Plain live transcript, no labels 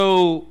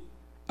So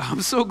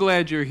I'm so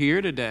glad you're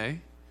here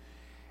today,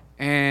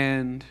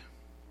 and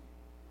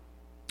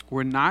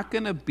we're not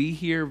going to be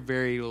here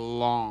very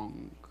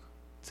long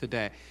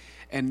today.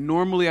 And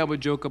normally I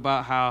would joke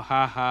about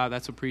how,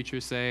 that's what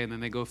preachers say, and then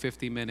they go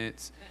 50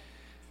 minutes.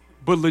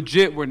 But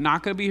legit, we're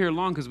not going to be here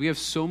long because we have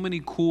so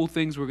many cool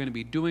things we're going to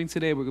be doing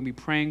today. We're going to be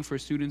praying for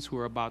students who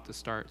are about to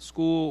start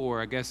school,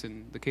 or I guess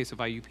in the case of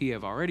IUP,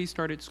 have already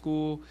started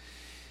school.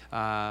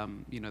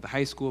 The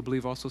high school, I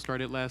believe, also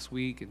started last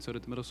week, and so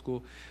did the middle school.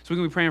 So we're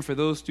going to be praying for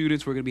those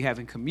students. We're going to be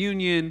having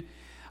communion.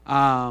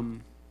 We're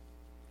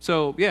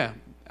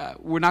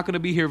not going to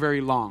be here very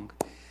long.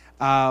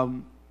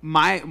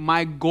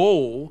 My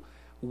goal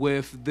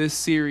with this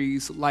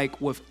series, like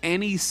with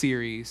any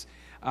series,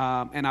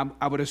 and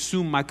I would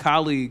assume my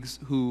colleagues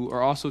who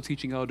are also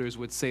teaching elders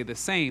would say the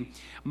same,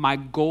 my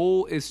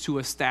goal is to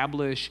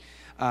establish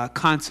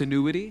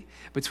continuity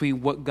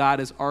between what God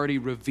has already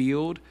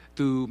revealed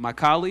through my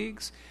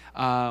colleagues,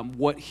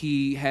 what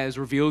he has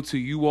revealed to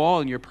you all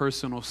in your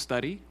personal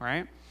study,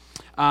 right?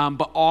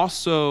 But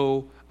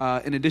also,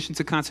 in addition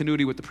to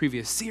continuity with the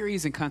previous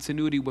series and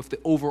continuity with the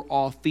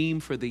overall theme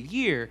for the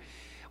year,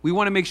 we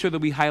want to make sure that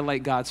we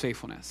highlight God's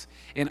faithfulness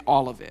in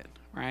all of it,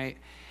 right?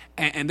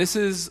 And this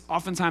is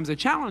oftentimes a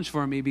challenge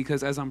for me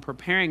because as I'm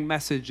preparing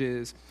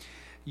messages,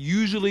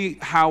 usually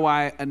how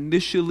I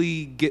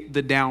initially get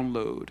the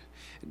download,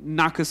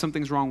 not because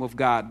something's wrong with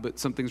God, but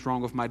something's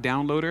wrong with my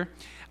downloader.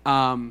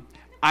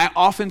 I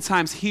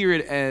oftentimes hear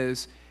it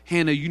as,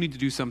 Hannah, you need to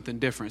do something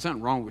different.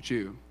 Something wrong with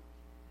you.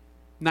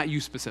 Not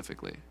you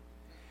specifically.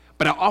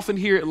 But I often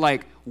hear it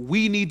like,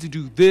 we need to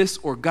do this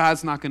or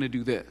God's not going to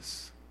do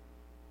this.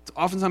 It's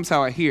oftentimes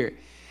how I hear it.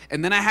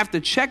 And then I have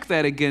to check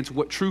that against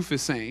what truth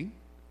is saying,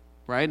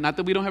 right? Not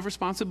that we don't have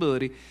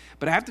responsibility,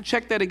 but I have to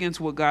check that against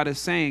what God is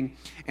saying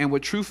and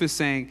what truth is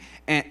saying.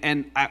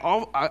 And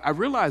I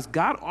realize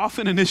God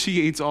often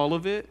initiates all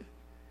of it,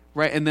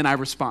 right? And then I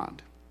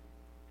respond.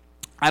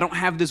 I don't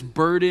have this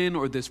burden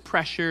or this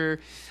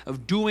pressure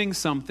of doing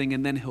something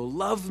and then he'll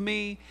love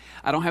me.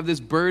 I don't have this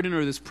burden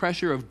or this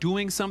pressure of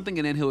doing something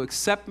and then he'll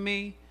accept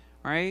me,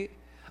 right?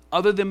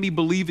 Other than me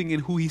believing in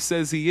who he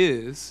says he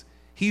is,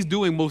 he's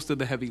doing most of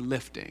the heavy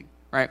lifting,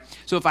 right?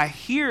 So if I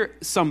hear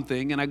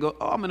something and I go,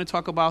 I'm going to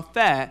talk about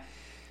that,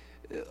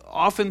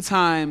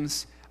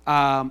 oftentimes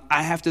I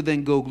have to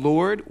then go,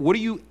 Lord, what are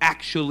you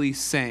actually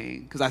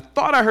saying? Because I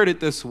thought I heard it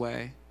this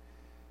way.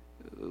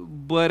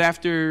 But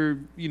after,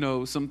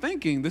 some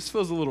thinking, this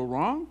feels a little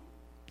wrong.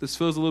 This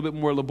feels a little bit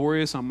more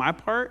laborious on my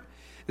part.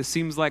 It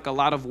seems like a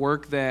lot of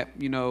work that,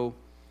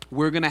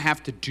 we're going to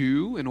have to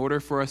do in order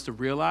for us to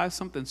realize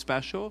something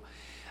special.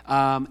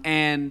 I want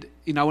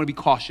to be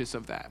cautious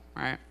of that,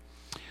 right?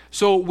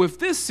 So with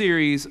this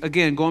series,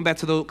 again, going back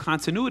to the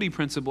continuity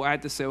principle, I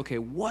had to say, okay,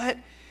 what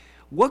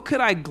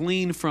could I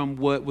glean from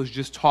what was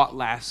just taught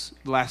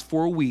the last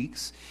 4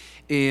 weeks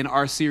in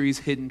our series,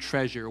 Hidden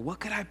Treasure?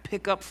 What could I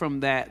pick up from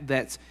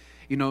that's,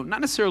 not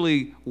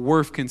necessarily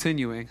worth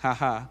continuing,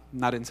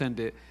 not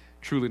intended,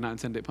 truly not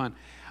intended pun,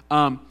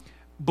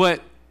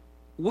 but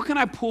what can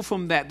I pull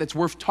from that's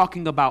worth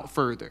talking about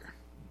further,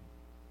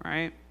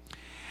 right?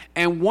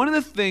 And one of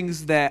the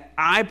things that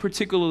I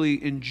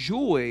particularly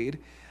enjoyed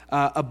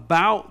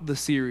about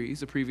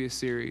the previous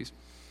series,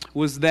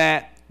 was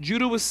that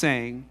Judah was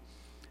saying,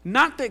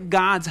 not that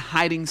God's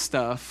hiding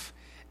stuff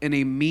in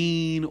a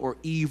mean or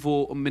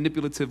evil or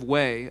manipulative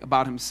way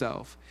about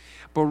himself,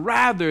 but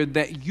rather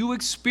that you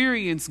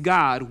experience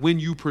God when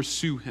you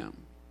pursue him.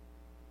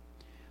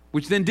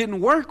 Which then didn't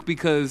work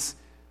because,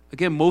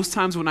 again, most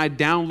times when I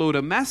download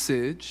a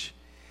message,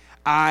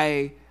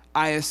 I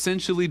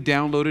essentially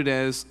download it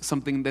as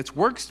something that's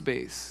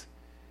works-based.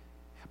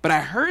 But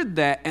I heard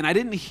that, and I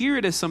didn't hear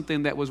it as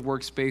something that was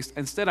works-based.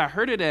 Instead, I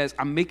heard it as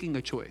I'm making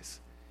a choice.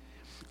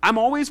 I'm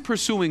always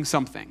pursuing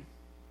something.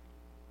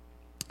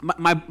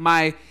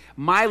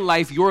 My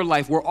life, your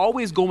life, we're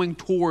always going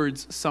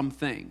towards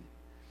something.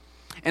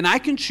 And I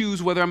can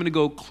choose whether I'm going to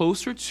go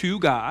closer to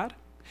God,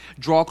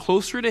 draw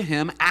closer to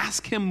him,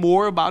 ask him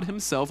more about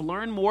himself,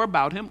 learn more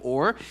about him,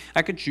 or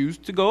I could choose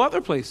to go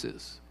other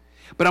places.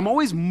 But I'm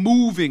always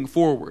moving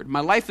forward.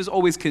 My life is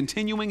always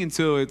continuing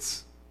until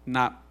it's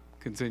not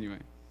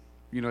continuing.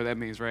 You know what that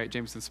means, right?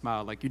 Jameson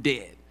smiled like you're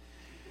dead.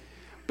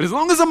 But as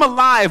long as I'm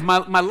alive,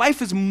 my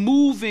life is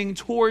moving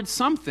towards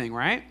something,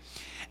 right?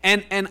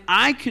 And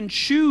I can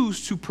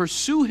choose to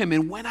pursue him.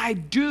 And when I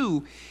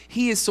do,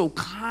 he is so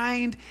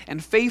kind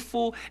and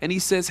faithful. And he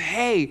says,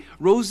 hey,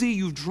 Rosie,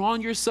 you've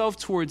drawn yourself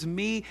towards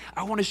me.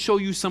 I want to show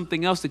you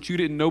something else that you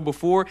didn't know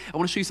before. I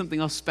want to show you something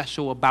else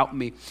special about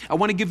me. I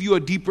want to give you a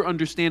deeper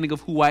understanding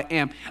of who I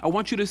am. I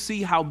want you to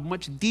see how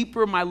much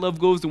deeper my love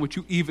goes than what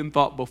you even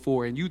thought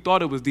before. And you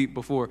thought it was deep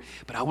before.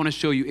 But I want to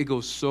show you it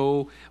goes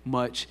so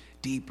much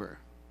deeper.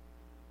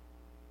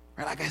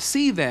 Right? Like I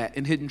see that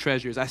in Hidden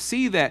Treasures. I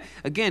see that,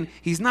 again,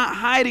 he's not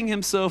hiding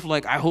himself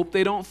like, I hope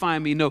they don't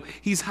find me. No,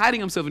 he's hiding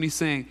himself and he's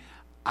saying,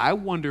 I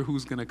wonder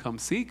who's going to come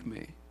seek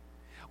me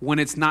when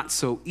it's not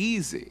so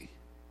easy,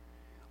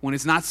 when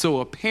it's not so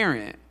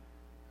apparent.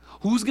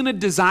 Who's going to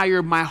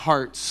desire my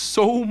heart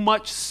so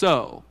much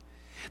so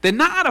That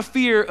not out of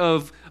fear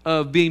of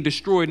being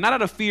destroyed, not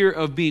out of fear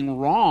of being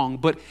wrong,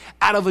 but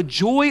out of a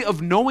joy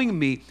of knowing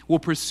me will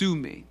pursue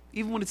me,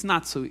 even when it's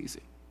not so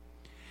easy.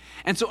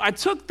 And so I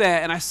took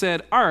that and I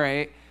said, all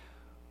right,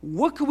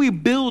 what can we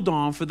build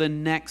on for the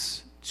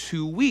next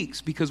 2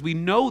 weeks? Because we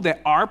know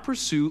that our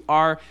pursuit,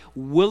 our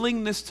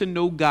willingness to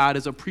know God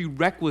is a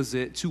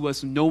prerequisite to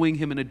us knowing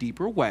him in a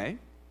deeper way,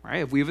 right?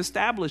 If we've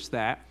established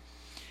that,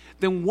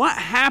 then what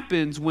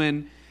happens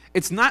when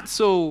it's not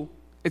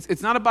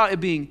about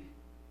it being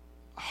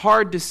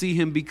hard to see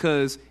him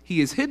because he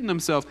has hidden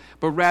himself,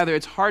 but rather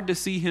it's hard to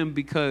see him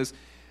because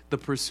the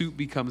pursuit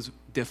becomes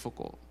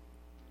difficult.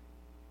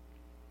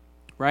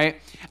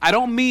 Right? I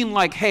don't mean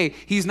like, hey,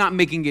 he's not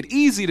making it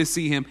easy to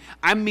see him.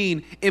 I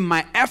mean, in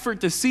my effort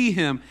to see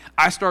him,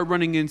 I start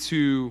running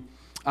into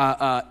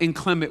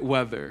inclement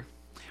weather,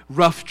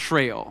 rough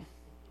trail,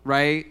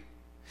 right?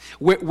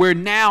 Where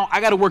now I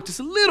got to work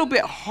just a little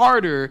bit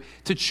harder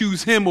to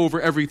choose him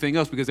over everything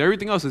else because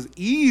everything else is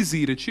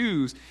easy to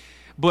choose.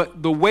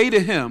 But the way to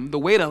him, the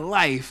way to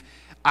life,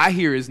 I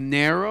hear is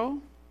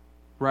narrow,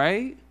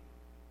 right?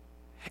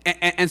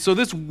 And so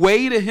this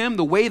way to him,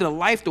 the way to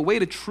life, the way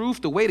to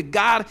truth, the way to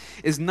God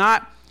is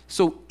not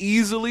so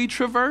easily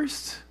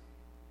traversed.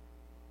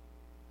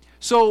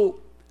 So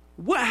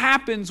what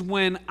happens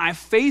when I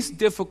face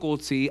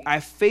difficulty, I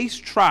face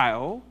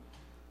trial?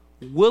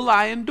 Will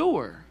I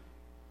endure?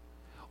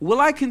 Will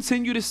I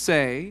continue to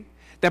say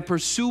that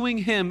pursuing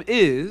him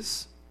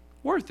is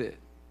worth it?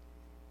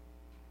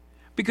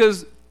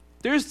 Because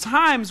there's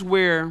times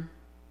where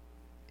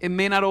it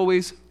may not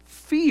always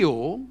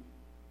feel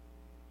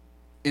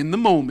in the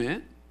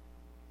moment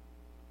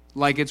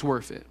like it's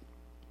worth it.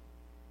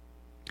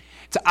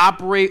 To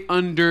operate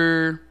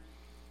under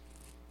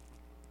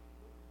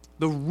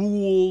the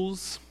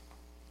rules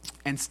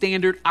and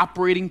standard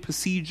operating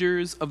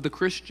procedures of the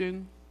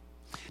Christian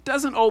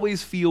doesn't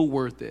always feel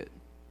worth it.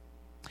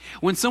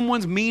 When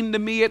someone's mean to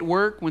me at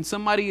work, when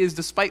somebody is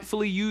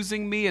despitefully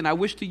using me and I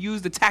wish to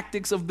use the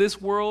tactics of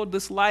this world,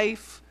 this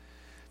life,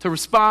 to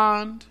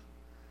respond.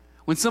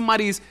 When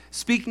somebody's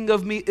speaking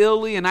of me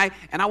illy and I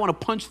want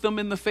to punch them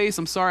in the face,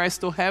 I'm sorry, I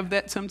still have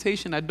that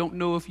temptation. I don't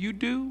know if you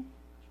do.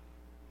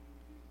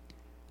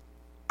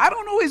 I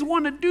don't always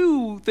want to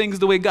do things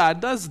the way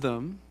God does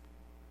them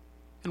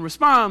and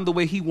respond the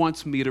way he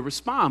wants me to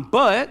respond.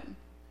 But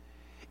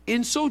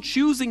in so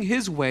choosing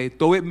his way,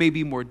 though it may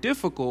be more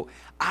difficult,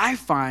 I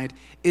find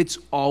it's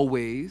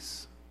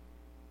always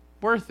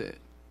worth it.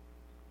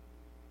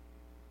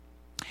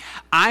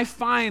 I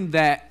find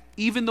that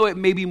even though it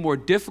may be more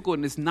difficult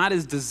and it's not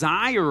as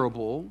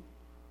desirable,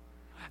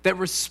 that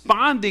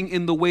responding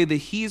in the way that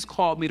he's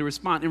called me to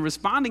respond and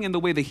responding in the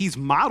way that he's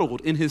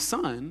modeled in his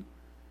son,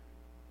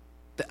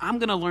 that I'm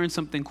going to learn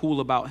something cool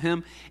about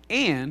him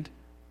and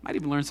might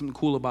even learn something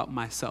cool about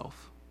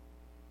myself.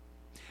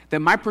 That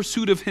my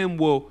pursuit of him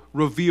will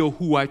reveal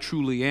who I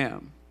truly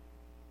am.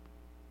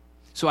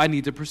 So I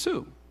need to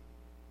pursue.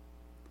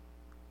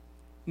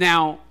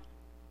 Now,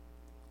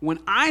 when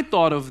I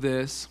thought of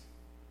this,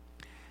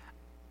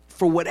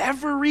 for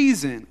whatever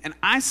reason, and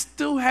I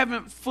still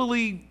haven't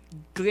fully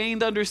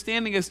gained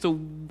understanding as to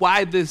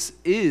why this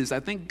is. I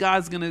think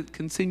God's going to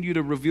continue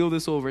to reveal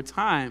this over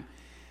time.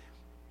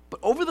 But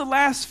over the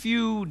last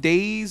few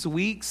days,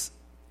 weeks,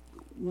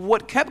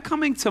 what kept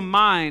coming to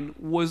mind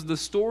was the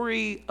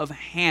story of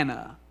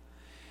Hannah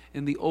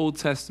in the Old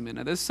Testament.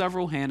 Now, there's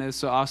several Hannahs,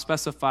 so I'll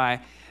specify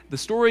the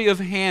story of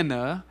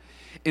Hannah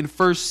in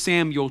 1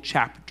 Samuel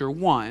chapter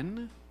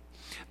 1.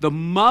 The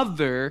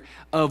mother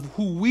of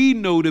who we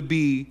know to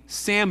be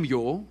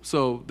Samuel,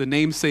 so the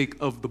namesake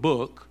of the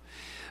book,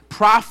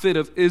 prophet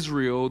of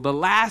Israel, the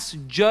last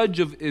judge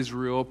of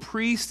Israel,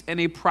 priest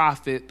and a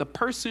prophet, the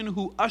person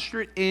who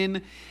ushered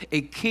in a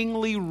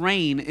kingly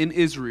reign in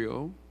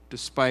Israel,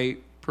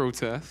 despite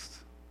protest.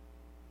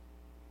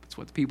 That's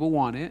what the people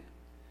wanted.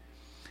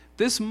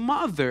 This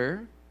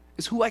mother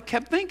is who I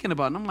kept thinking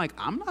about. And I'm like,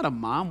 I'm not a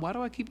mom. Why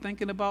do I keep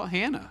thinking about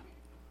Hannah?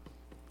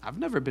 I've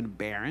never been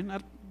barren.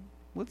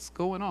 What's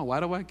going on? Why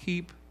do I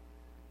keep?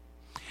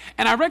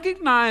 And I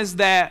recognize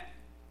that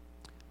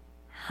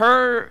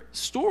her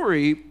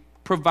story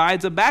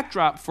provides a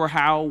backdrop for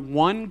how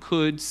one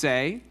could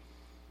say,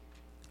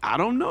 I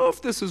don't know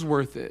if this is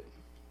worth it.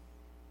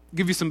 I'll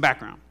give you some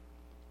background.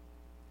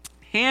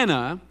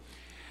 Hannah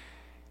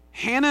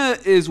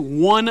is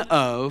one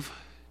of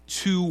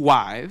two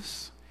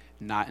wives,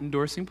 not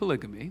endorsing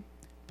polygamy,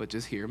 but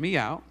just hear me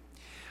out.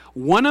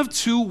 One of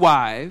two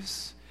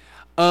wives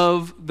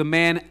of the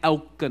man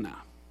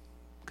Elkanah,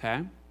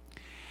 okay?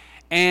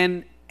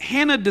 And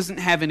Hannah doesn't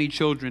have any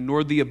children,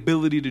 nor the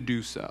ability to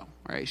do so,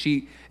 right?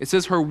 It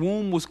says her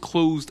womb was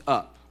closed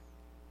up.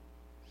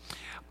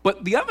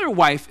 But the other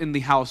wife in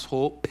the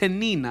household,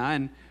 Peninnah,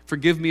 and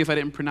forgive me if I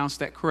didn't pronounce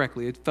that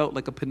correctly. It felt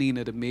like a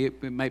Peninnah to me.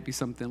 It might be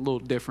something a little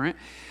different.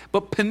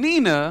 But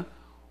Peninnah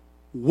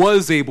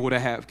was able to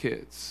have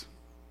kids.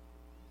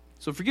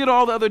 So forget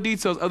all the other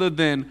details other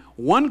than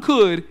one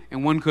could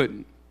and one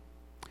couldn't.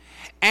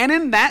 And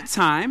in that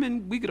time,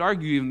 and we could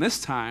argue even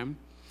this time,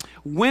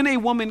 when a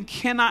woman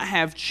cannot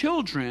have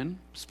children,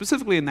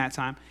 specifically in that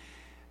time,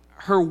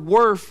 her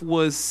worth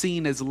was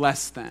seen as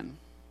less than.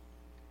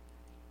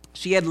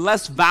 She had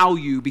less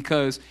value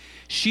because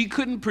she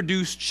couldn't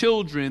produce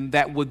children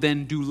that would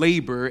then do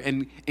labor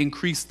and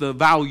increase the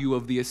value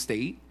of the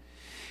estate.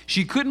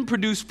 She couldn't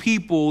produce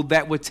people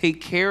that would take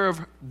care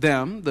of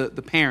them, the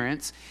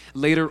parents,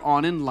 later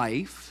on in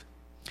life.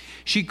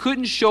 She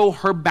couldn't show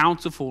her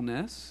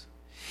bountifulness.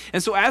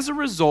 And so as a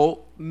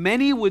result,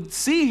 many would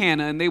see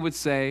Hannah and they would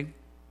say,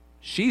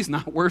 she's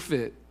not worth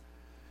it.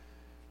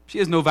 She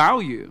has no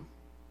value.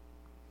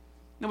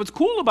 Now what's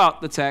cool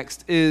about the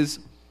text is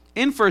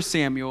in 1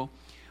 Samuel,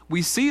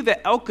 we see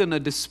that Elkanah,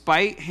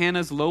 despite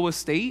Hannah's low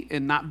estate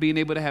and not being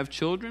able to have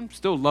children,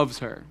 still loves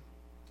her.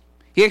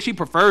 He actually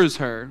prefers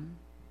her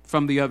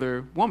from the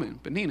other woman,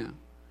 Peninnah.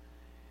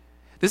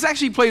 This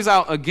actually plays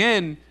out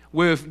again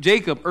with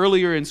Jacob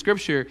earlier in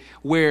Scripture,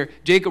 where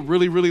Jacob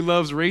really, really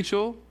loves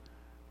Rachel,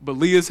 but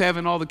Leah's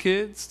having all the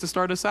kids to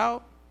start us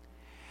out.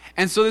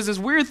 And so there's this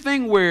weird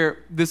thing where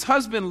this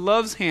husband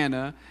loves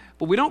Hannah,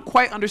 but we don't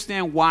quite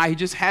understand why. He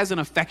just has an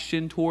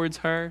affection towards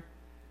her.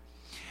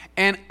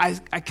 And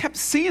I kept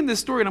seeing this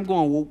story, and I'm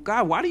going, well,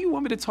 God, why do you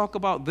want me to talk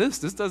about this?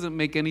 This doesn't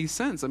make any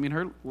sense. I mean,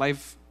 her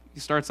life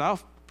starts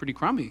off pretty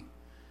crummy.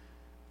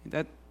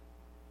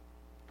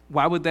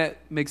 Why would that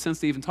make sense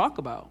to even talk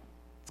about?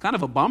 It's kind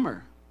of a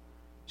bummer.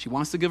 She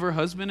wants to give her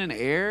husband an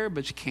heir,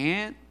 but she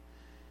can't.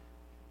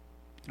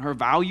 Her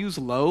value's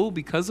low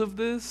because of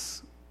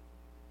this.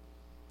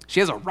 She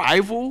has a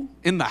rival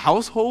in the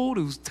household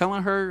who's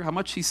telling her how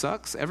much she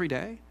sucks every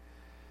day.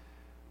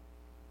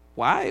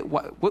 Why?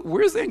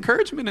 Where's the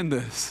encouragement in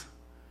this?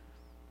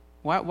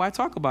 Why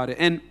talk about it?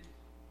 And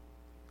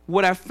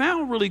what I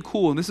found really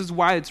cool, and this is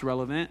why it's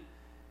relevant,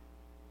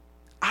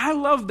 I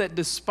love that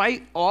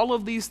despite all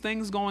of these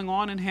things going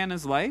on in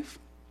Hannah's life,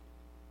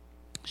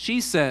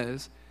 she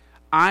says,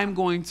 I'm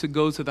going to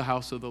go to the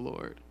house of the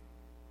Lord.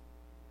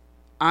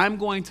 I'm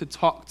going to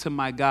talk to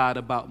my God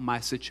about my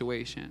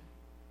situation.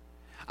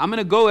 I'm going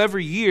to go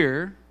every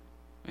year,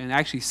 and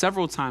actually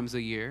several times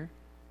a year,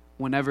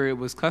 whenever it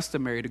was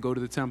customary to go to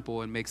the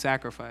temple and make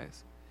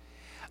sacrifice.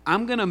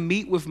 I'm going to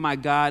meet with my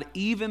God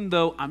even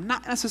though I'm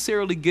not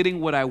necessarily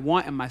getting what I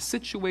want and my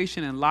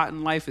situation and lot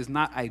in life is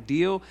not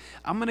ideal.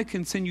 I'm going to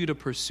continue to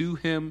pursue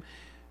him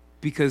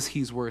because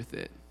he's worth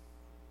it.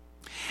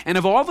 And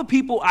of all the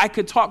people I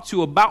could talk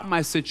to about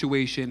my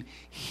situation,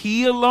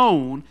 he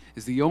alone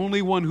is the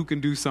only one who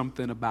can do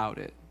something about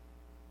it.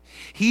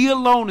 He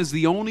alone is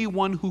the only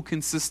one who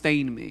can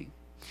sustain me.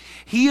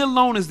 He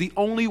alone is the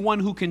only one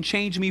who can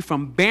change me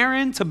from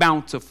barren to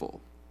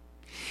bountiful.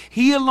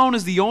 He alone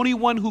is the only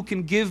one who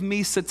can give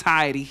me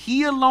satiety.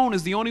 He alone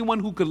is the only one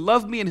who could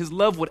love me, and his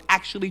love would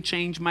actually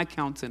change my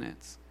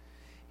countenance.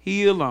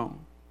 He alone.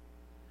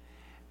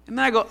 And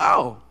then I go,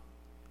 oh,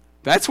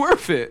 that's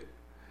worth it.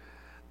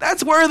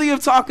 That's worthy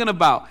of talking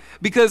about.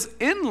 Because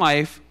in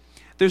life,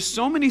 there's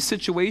so many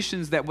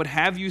situations that would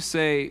have you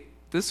say,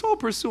 this whole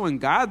pursuing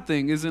God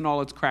thing isn't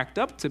all it's cracked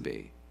up to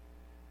be.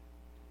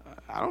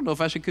 I don't know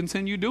if I should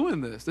continue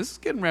doing this. This is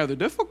getting rather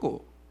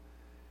difficult.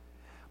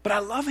 But I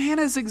love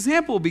Hannah's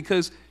example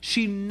because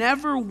she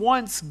never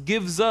once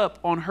gives up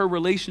on her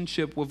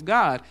relationship with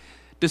God,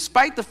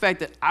 despite the fact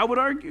that I would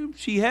argue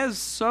she has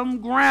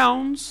some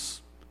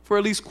grounds for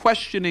at least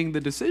questioning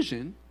the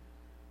decision.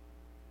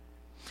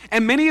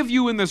 And many of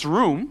you in this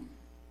room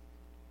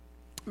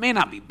may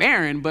not be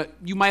barren, but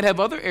you might have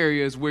other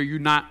areas where you're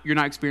not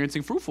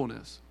experiencing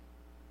fruitfulness.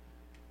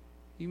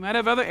 You might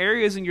have other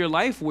areas in your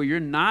life where you're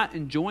not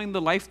enjoying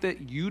the life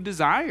that you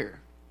desire.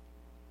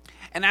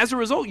 And as a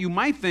result, you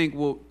might think,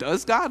 well,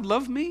 does God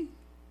love me?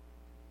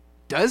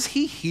 Does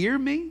he hear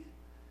me?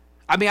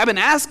 I mean, I've been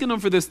asking him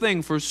for this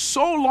thing for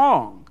so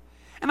long,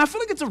 and I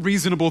feel like it's a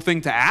reasonable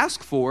thing to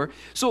ask for.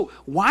 So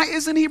why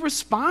isn't he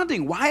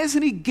responding? Why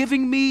isn't he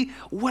giving me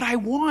what I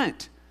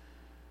want?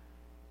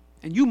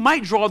 And you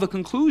might draw the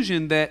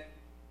conclusion that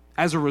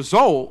as a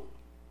result,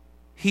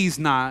 he's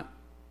not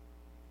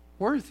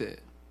worth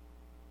it.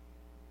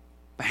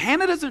 But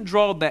Hannah doesn't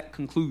draw that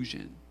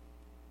conclusion.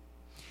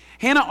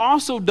 Hannah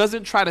also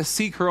doesn't try to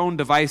seek her own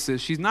devices.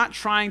 She's not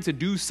trying to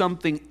do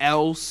something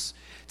else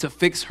to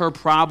fix her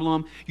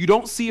problem. You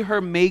don't see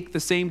her make the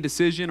same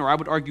decision, or I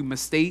would argue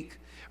mistake,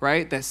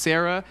 right, that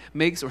Sarai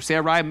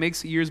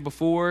makes years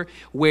before,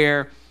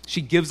 where she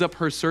gives up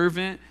her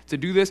servant to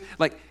do this.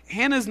 Like,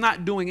 Hannah's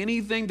not doing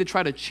anything to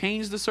try to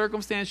change the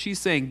circumstance. She's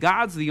saying,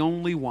 God's the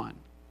only one.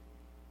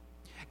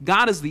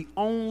 God is the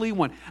only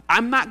one.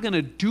 I'm not going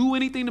to do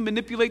anything to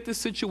manipulate this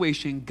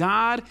situation.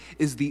 God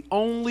is the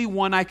only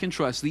one I can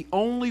trust, the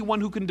only one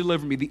who can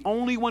deliver me, the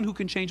only one who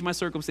can change my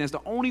circumstance,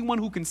 the only one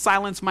who can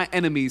silence my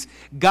enemies.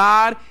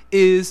 God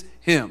is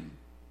him.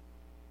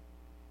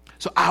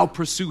 So I'll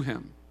pursue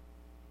him.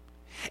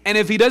 And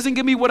if he doesn't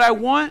give me what I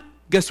want,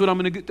 guess what I'm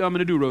going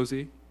to do,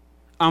 Rosie?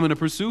 I'm going to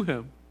pursue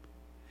him.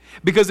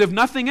 Because if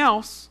nothing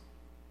else,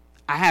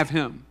 I have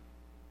him.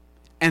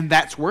 And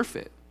that's worth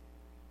it.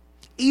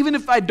 Even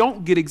if I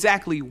don't get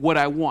exactly what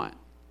I want.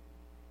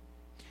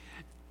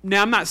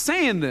 Now, I'm not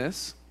saying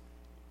this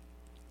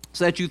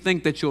so that you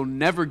think that you'll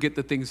never get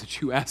the things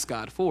that you ask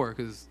God for,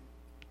 because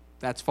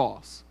that's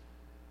false.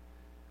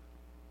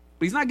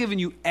 But he's not giving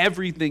you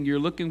everything you're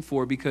looking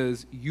for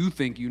because you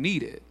think you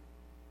need it.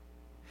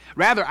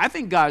 Rather, I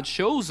think God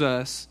shows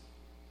us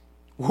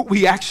what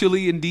we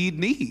actually indeed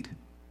need.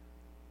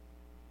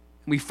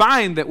 We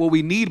find that what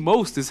we need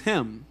most is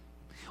him.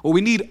 What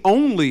we need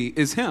only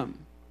is him.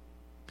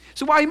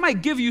 So while he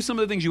might give you some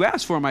of the things you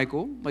ask for,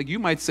 Michael, like you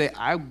might say,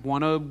 I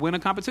want to win a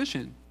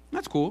competition.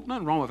 That's cool.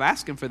 Nothing wrong with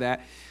asking for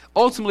that.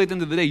 Ultimately, at the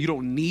end of the day, you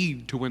don't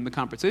need to win the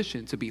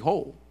competition to be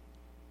whole.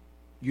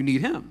 You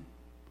need him.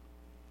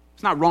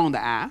 It's not wrong to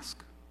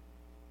ask.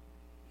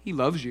 He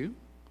loves you.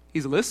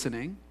 He's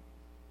listening.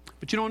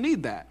 But you don't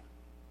need that.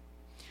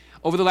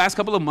 Over the last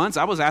couple of months,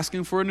 I was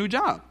asking for a new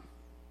job.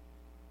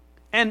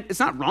 And it's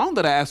not wrong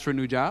that I asked for a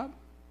new job.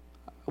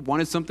 I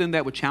wanted something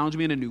that would challenge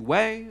me in a new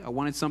way. I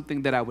wanted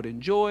something that I would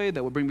enjoy,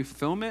 that would bring me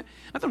fulfillment.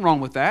 Nothing wrong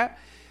with that.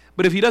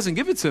 But if he doesn't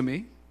give it to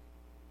me,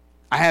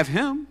 I have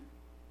him,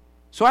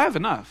 so I have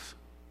enough.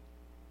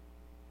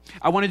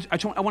 I want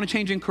to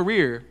change in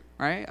career,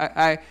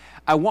 right?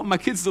 I want my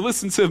kids to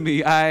listen to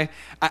me. I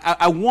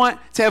want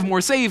to have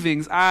more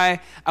savings. I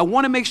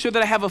want to make sure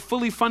that I have a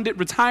fully funded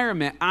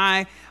retirement.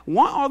 I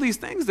want all these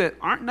things that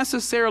aren't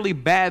necessarily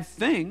bad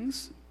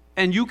things,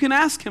 and you can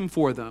ask him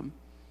for them.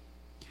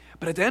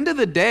 But at the end of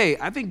the day,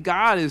 I think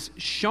God is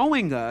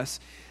showing us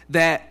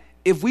that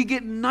if we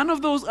get none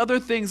of those other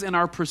things in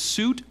our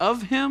pursuit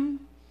of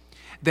him,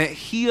 that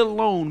he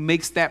alone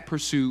makes that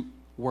pursuit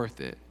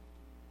worth it.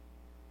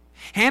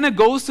 Hannah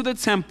goes to the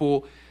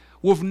temple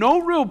with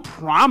no real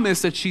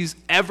promise that she's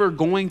ever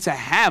going to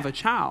have a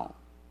child.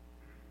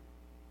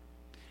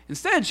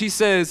 Instead, she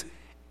says,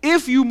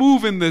 if you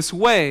move in this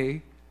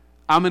way,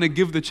 I'm going to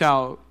give the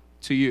child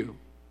to you.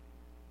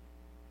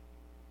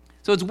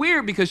 So it's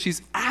weird because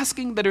she's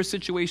asking that her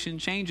situation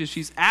changes.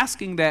 She's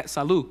asking that,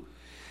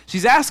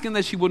 she's asking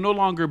that she will no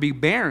longer be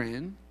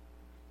barren.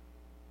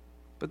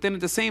 But then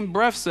at the same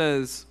breath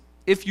says,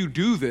 if you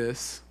do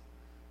this,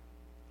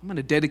 I'm going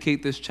to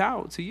dedicate this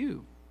child to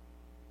you.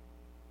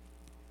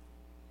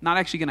 Not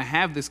actually going to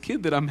have this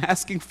kid that I'm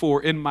asking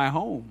for in my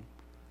home.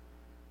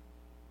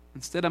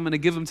 Instead, I'm going to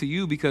give him to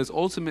you because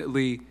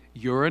ultimately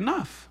you're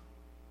enough.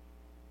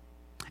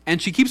 And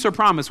she keeps her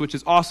promise, which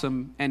is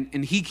awesome.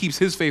 And he keeps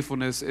his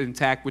faithfulness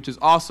intact, which is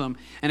awesome.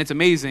 And it's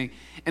amazing.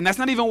 And that's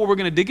not even what we're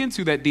going to dig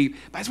into that deep.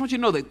 But I just want you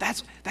to know that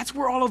that's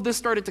where all of this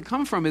started to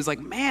come from, is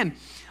like, man,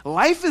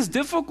 life is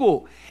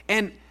difficult.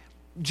 And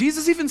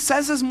Jesus even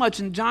says as much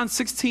in John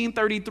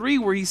 16:33,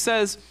 where he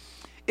says,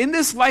 in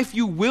this life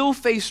you will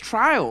face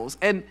trials.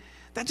 And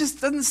that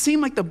just doesn't seem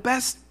like the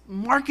best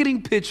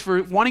marketing pitch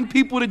for wanting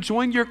people to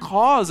join your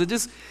cause. It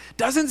just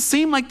doesn't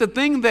seem like the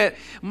thing that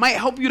might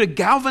help you to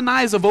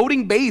galvanize a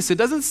voting base. It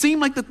doesn't seem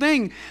like the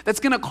thing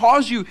that's going to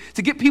cause you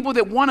to get people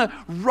that want to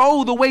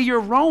row the way you're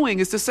rowing,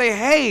 is to say,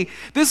 hey,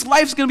 this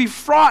life's going to be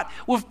fraught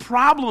with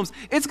problems.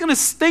 It's going to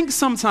stink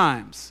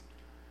sometimes.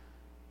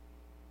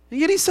 And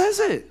yet he says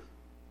it.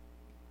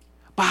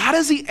 But how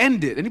does he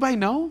end it? Anybody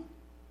know?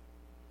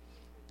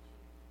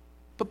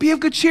 But be of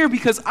good cheer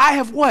because I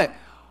have what?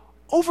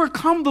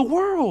 Overcome the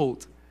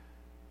world.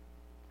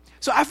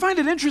 So I find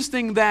it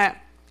interesting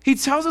that he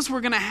tells us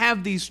we're going to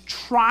have these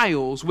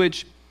trials,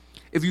 which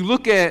if you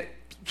look at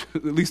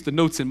least the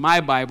notes in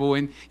my Bible,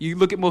 and you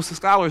look at most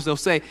scholars, they'll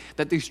say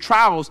that these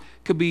trials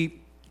could be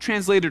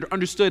translated or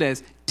understood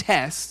as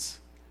tests.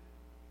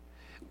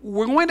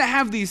 We're going to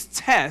have these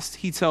tests,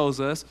 he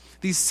tells us,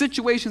 these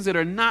situations that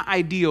are not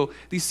ideal,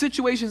 these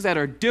situations that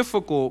are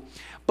difficult,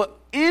 but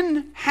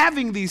in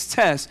having these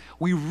tests,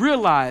 we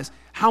realize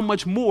how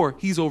much more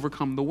he's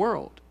overcome the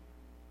world.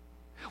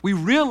 We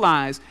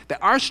realize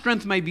that our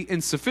strength may be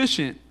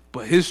insufficient,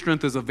 but his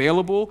strength is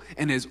available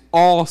and is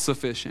all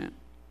sufficient.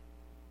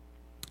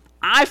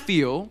 I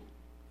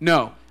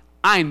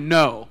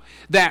know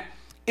that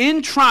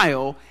in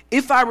trial,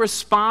 if I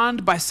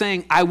respond by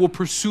saying, I will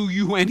pursue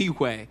you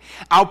anyway,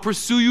 I'll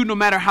pursue you no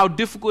matter how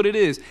difficult it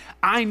is,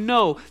 I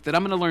know that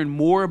I'm going to learn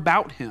more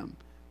about him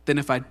than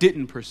if I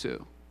didn't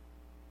pursue.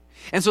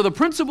 And so the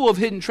principle of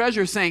hidden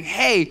treasure is saying,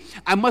 hey,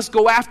 I must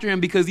go after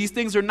him because these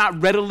things are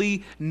not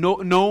readily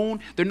known.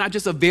 They're not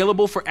just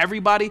available for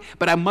everybody,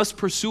 but I must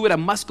pursue it. I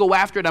must go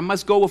after it. I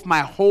must go with my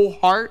whole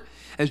heart.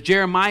 As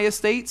Jeremiah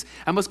states,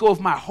 I must go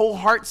with my whole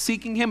heart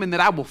seeking him and that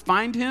I will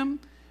find him,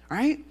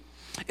 right?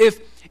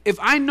 If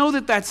I know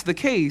that that's the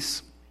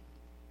case,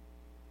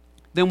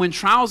 then when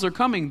trials are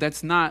coming,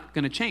 that's not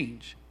going to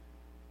change.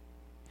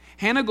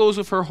 Hannah goes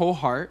with her whole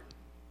heart.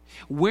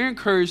 We're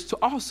encouraged to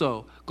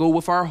also go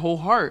with our whole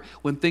heart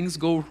when things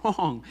go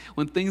wrong,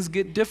 when things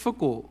get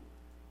difficult,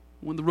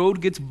 when the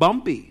road gets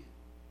bumpy.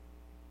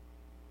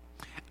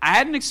 I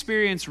had an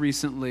experience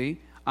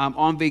recently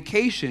on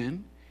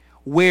vacation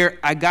where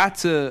I got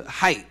to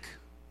hike.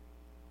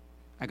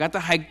 I got to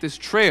hike this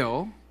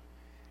trail,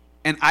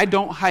 and I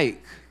don't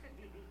hike.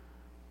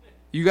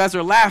 You guys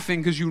are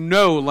laughing because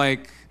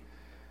like,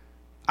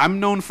 I'm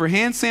known for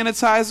hand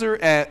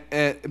sanitizer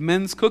at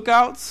men's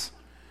cookouts.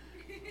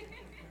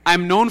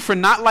 I'm known for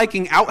not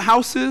liking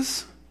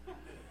outhouses.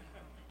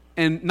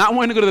 and not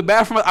wanting to go to the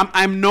bathroom.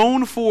 I'm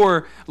known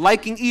for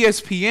liking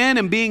ESPN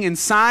and being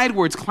inside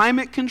where it's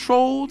climate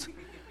controlled.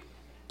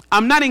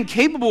 I'm not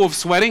incapable of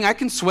sweating. I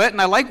can sweat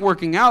and I like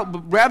working out,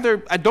 but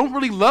rather I don't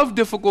really love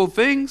difficult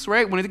things,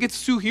 right? When it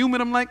gets too humid,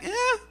 I'm like,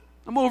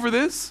 I'm over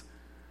this,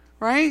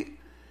 right?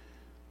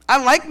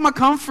 I like my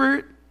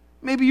comfort.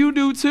 Maybe you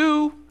do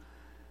too.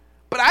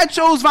 But I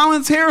chose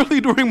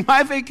voluntarily during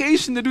my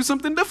vacation to do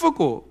something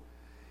difficult.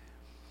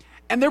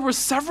 And there were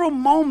several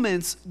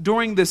moments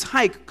during this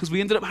hike, because we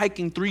ended up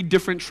hiking 3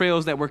 different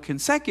trails that were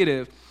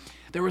consecutive.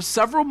 There were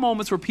several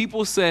moments where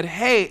people said,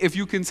 hey, if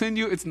you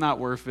continue, it's not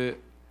worth it.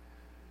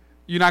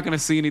 You're not going to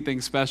see anything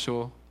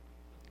special.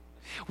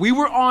 We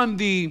were on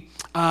the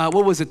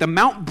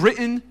Mount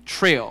Britton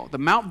Trail,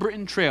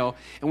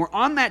 and we're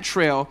on that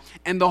trail,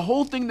 and the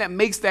whole thing that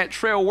makes that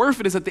trail worth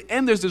it is at the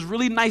end there's this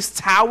really nice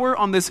tower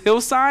on this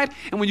hillside,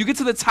 and when you get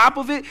to the top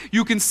of it,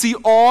 you can see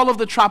all of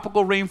the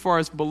tropical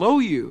rainforest below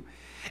you.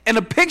 And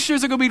the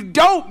pictures are going to be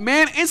dope,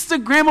 man.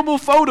 Instagrammable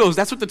photos.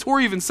 That's what the tour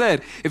even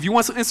said. If you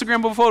want some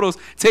Instagrammable photos,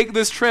 take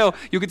this trail.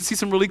 You'll get to see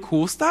some really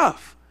cool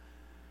stuff.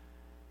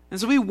 And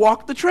so we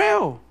walked the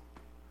trail.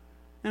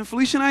 And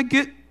Felicia and I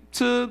get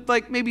to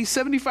like maybe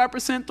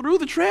 75% through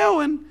the trail,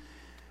 and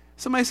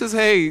somebody says,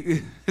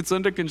 hey, it's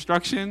under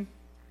construction.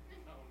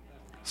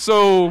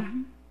 So,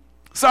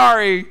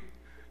 sorry,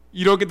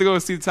 you don't get to go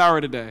see the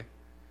tower today.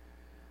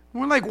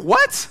 And we're like,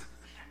 what?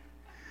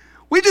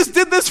 We just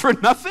did this for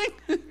nothing?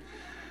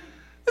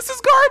 This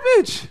is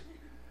garbage.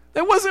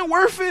 That wasn't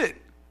worth it.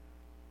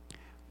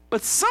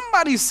 But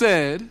somebody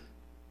said,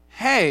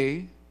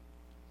 hey,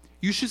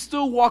 you should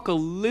still walk a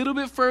little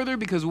bit further,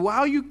 because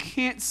while you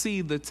can't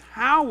see the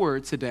tower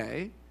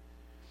today,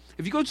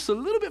 if you go just a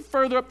little bit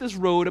further up this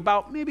road,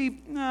 about maybe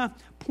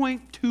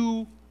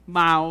 0.2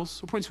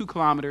 miles or 0.2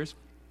 kilometers,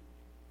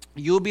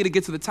 you'll be able to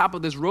get to the top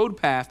of this road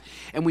path.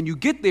 And when you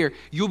get there,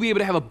 you'll be able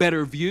to have a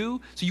better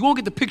view. So you won't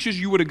get the pictures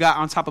you would have got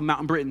on top of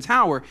Mount Britton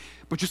Tower,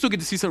 but you'll still get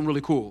to see something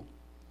really cool.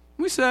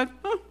 We said,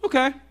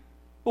 okay,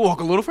 we'll walk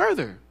a little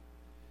further.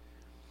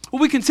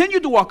 Well, we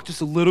continued to walk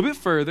just a little bit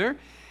further,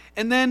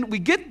 and then we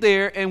get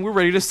there and we're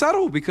ready to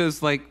settle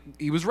because, like,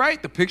 he was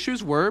right. The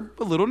pictures were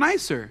a little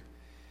nicer.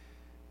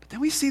 But then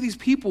we see these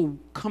people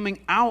coming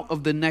out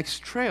of the next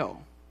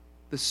trail,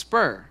 the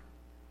spur.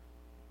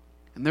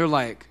 And they're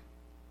like,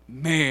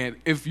 man,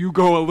 if you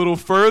go a little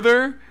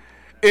further,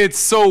 it's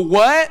so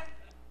what?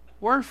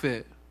 Worth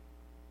it.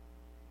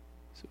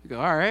 So we go,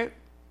 all right,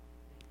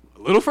 a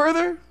little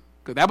further?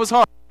 Because that was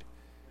hard.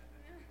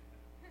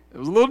 It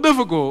was a little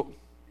difficult.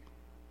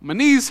 My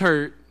knees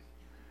hurt.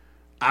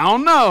 I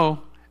don't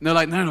know. And they're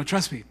like, no,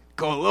 trust me.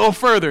 Go a little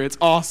further. It's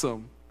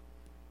awesome.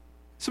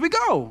 So we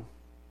go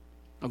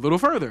a little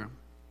further.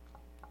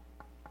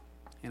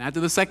 And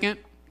after the second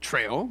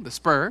trail, the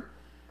spur,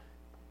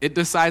 it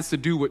decides to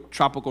do what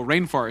tropical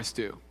rainforests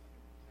do.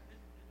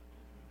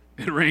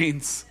 It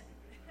rains.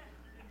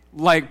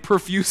 Like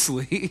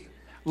profusely.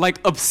 Like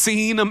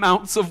obscene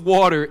amounts of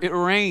water. It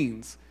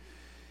rains.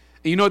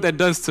 And you know what that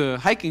does to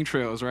hiking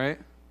trails, right?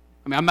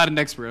 I mean, I'm not an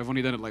expert. I've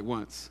only done it like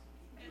once.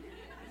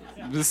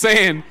 I'm just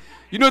saying,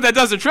 you know what that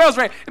does to trails,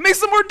 right? It makes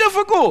them more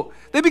difficult.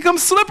 They become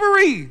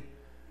slippery,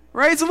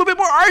 right? It's a little bit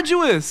more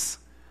arduous.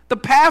 The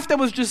path that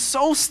was just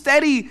so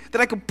steady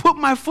that I could put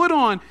my foot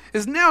on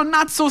is now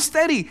not so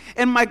steady.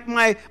 And my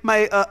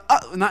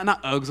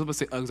not Uggs. I was about to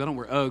say Uggs. I don't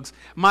wear Uggs.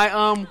 My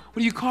what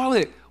do you call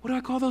it? What do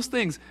I call those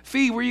things?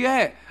 Fee, where you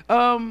at?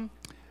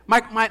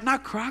 My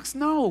not Crocs.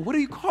 No. What do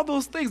you call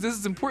those things? This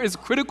is important. It's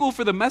critical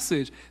for the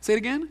message. Say it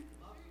again.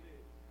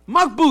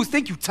 Muck boots.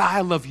 Thank you, Ty.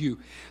 I love you.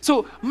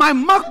 So my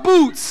muck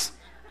boots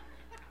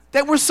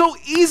that were so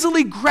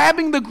easily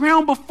grabbing the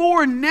ground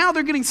before, and now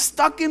they're getting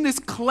stuck in this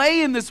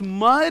clay and this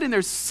mud, and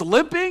they're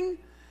slipping.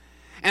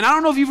 And I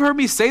don't know if you've heard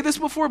me say this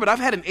before, but I've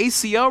had an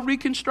ACL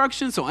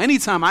reconstruction, so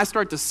anytime I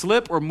start to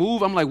slip or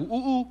move, I'm like,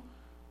 ooh,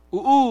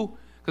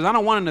 because I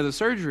don't want another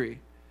surgery.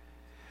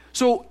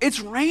 So it's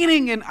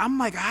raining, and I'm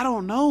like, I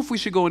don't know if we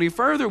should go any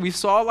further. We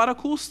saw a lot of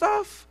cool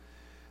stuff.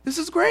 This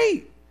is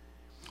great.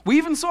 We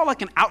even saw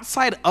like an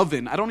outside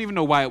oven. I don't even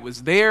know why it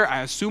was there.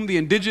 I assume the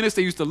indigenous,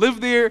 they used to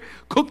live there,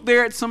 cooked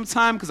there at some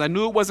time, because I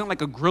knew it wasn't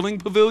like a grilling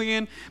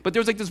pavilion. But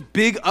there was like this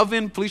big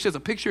oven. Felicia has a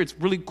picture. It's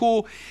really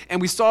cool. And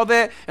we saw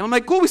that. And I'm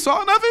like, cool, we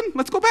saw an oven.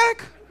 Let's go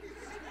back.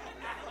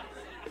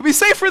 It'll be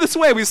safer this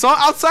way. We saw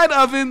outside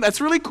oven. That's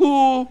really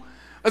cool.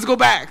 Let's go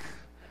back.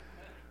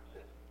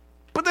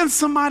 But then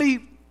somebody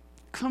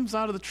comes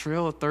out of the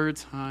trail a third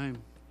time.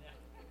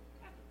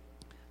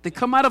 They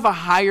come out of a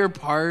higher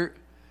part.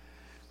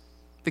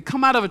 They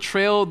come out of a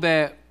trail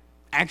that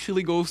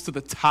actually goes to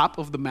the top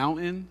of the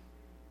mountain.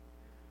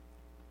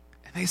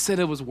 And they said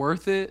it was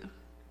worth it. I'm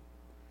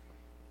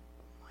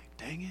like,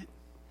 dang it.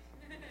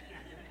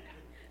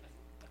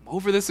 I'm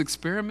over this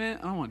experiment.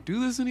 I don't want to do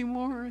this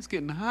anymore. It's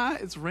getting hot.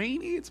 It's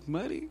rainy. It's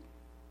muddy.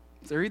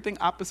 It's everything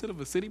opposite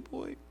of a city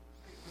boy.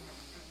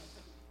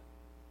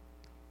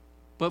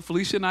 But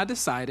Felicia and I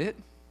decided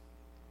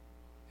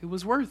it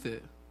was worth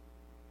it.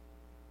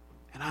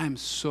 And I'm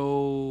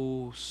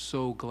so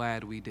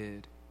glad we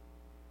did.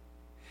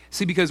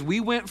 See, because we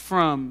went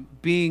from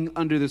being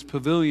under this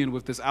pavilion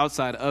with this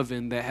outside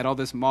oven that had all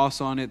this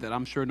moss on it that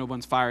I'm sure no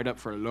one's fired up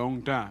for a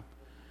long time,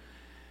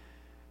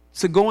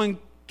 to going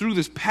through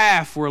this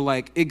path where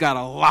like it got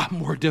a lot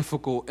more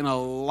difficult and a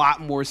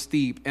lot more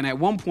steep. And at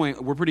one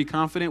point, we're pretty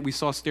confident we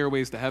saw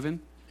stairways to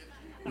heaven,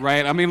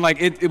 right? I mean, like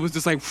it was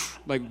just like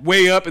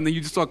way up, and then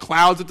you just saw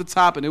clouds at the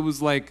top, and it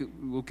was like,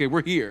 okay,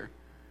 we're here,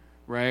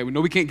 right? We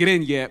know we can't get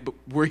in yet, but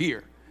we're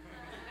here.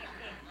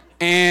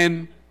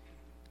 And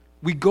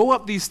we go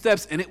up these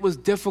steps, and it was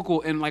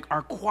difficult, and like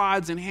our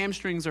quads and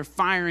hamstrings are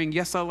firing.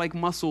 Yes, I like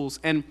muscles.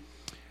 And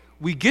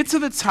we get to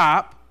the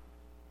top,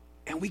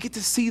 and we get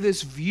to see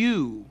this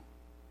view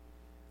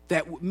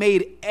that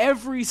made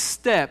every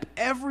step,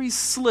 every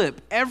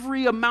slip,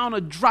 every amount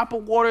of drop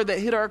of water that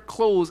hit our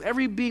clothes,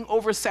 every being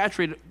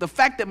oversaturated, the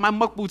fact that my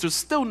muck boots are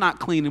still not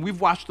clean, and we've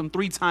washed them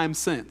 3 times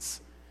since.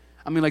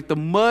 I mean, like the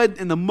mud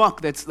and the muck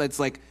that's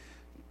like,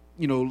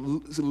 you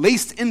know,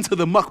 laced into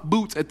the muck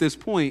boots at this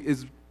point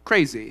is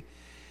crazy.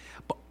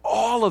 But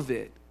all of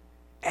it,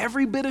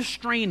 every bit of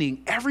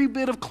straining, every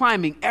bit of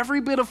climbing,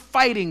 every bit of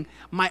fighting,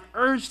 my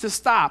urge to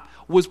stop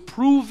was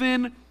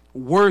proven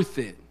worth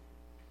it.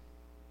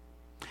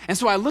 And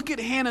so I look at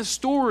Hannah's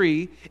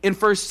story in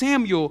 1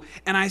 Samuel,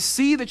 and I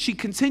see that she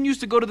continues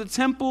to go to the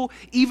temple,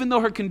 even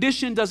though her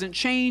condition doesn't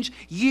change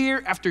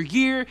year after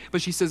year,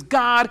 but she says,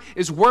 God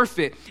is worth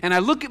it. And I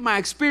look at my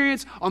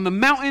experience on the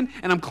mountain,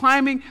 and I'm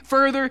climbing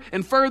further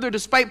and further,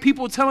 despite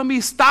people telling me,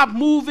 stop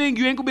moving,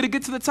 you ain't gonna be able to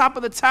get to the top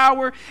of the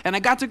tower. And I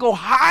got to go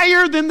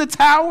higher than the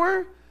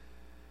tower,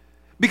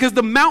 because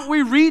the mount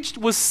we reached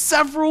was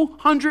several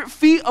hundred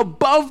feet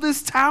above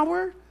this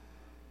tower.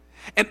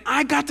 And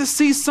I got to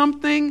see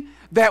something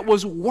that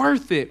was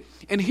worth it.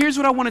 And here's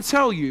what I want to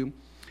tell you,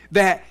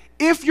 that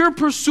if you're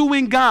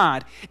pursuing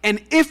God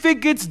and if it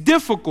gets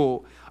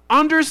difficult,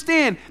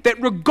 understand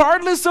that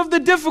regardless of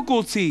the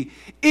difficulty,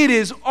 it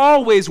is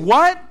always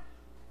what?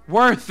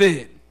 Worth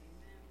it.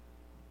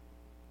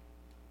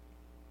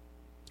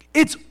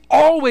 It's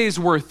always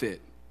worth it.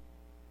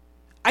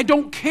 I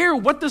don't care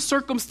what the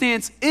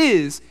circumstance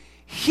is,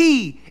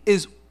 He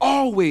is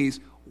always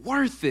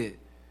worth it.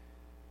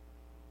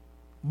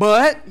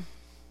 But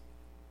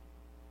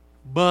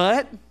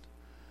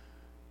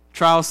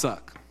trials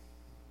suck.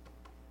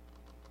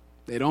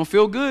 They don't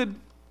feel good.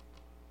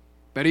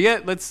 Better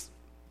yet, let's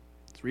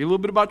read a little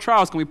bit about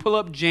trials. Can we pull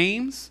up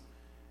James?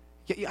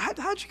 Yeah,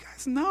 how'd you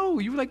guys know?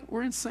 You were like,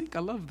 we're in sync.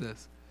 I love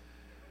this.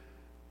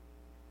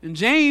 In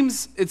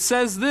James, it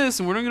says this,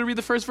 and we're not going to read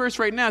the first verse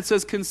right now. It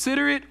says,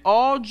 consider it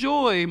all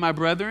joy, my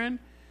brethren,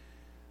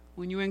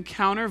 when you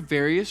encounter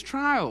various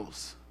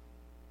trials.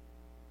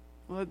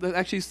 Well,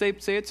 actually, say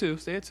it too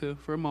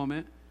for a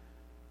moment.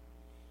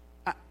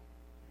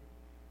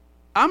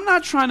 I'm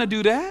not trying to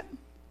do that.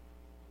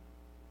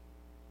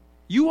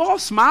 You all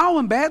smile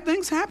when bad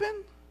things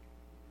happen?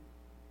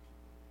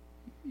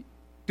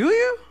 Do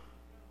you?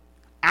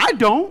 I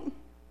don't.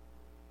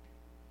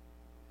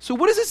 So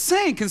what is it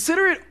saying?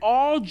 Consider it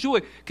all joy.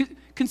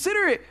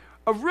 Consider it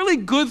a really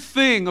good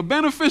thing, a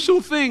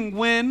beneficial thing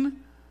when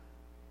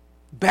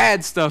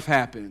bad stuff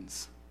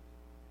happens,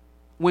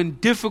 when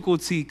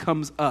difficulty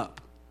comes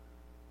up,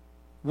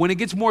 when it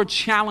gets more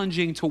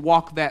challenging to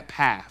walk that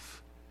path.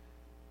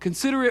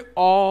 Consider it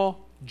all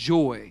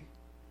joy.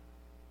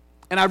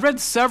 And I've read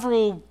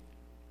several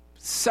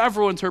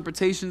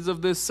interpretations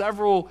of this,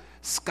 several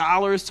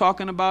scholars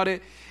talking about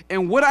it.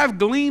 And what I've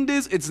gleaned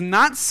is it's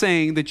not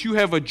saying that you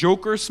have a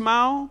Joker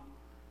smile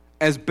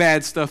as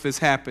bad stuff is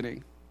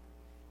happening.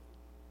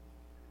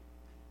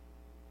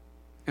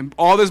 And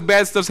all this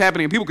bad stuff's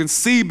happening, and people can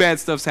see bad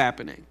stuff's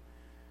happening.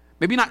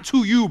 Maybe not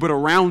to you, but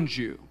around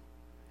you.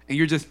 And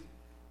you're just...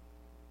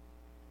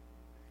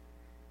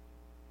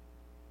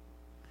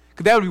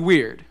 Because that would be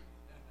weird.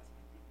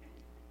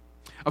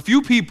 A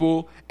few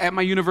people at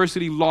my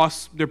university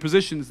lost their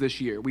positions this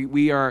year.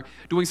 We are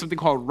doing something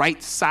called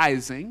right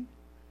sizing,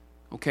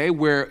 okay,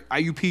 where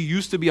IUP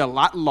used to be a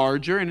lot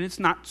larger, and it's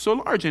not so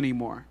large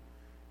anymore.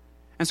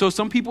 And so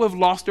some people have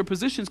lost their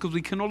positions because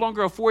we can no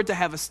longer afford to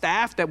have a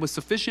staff that was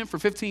sufficient for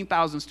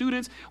 15,000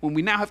 students when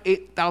we now have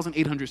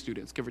 8,800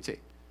 students, give or take.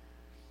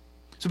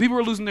 So people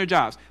are losing their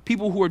jobs.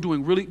 People who have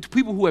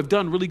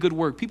done really good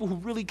work. People who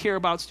really care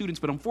about students,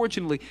 but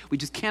unfortunately, we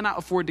just cannot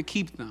afford to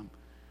keep them.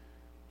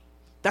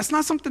 That's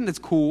not something that's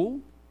cool.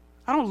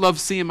 I don't love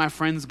seeing my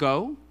friends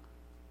go.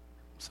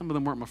 Some of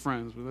them weren't my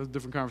friends, but that's a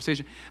different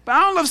conversation. But I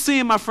don't love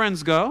seeing my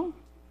friends go.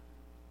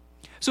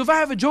 So if I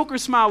have a Joker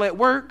smile at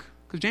work,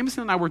 because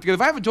Jameson and I work together,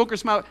 if I have a Joker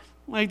smile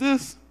like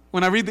this,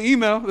 when I read the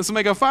email that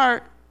somebody got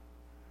fired,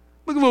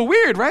 look a little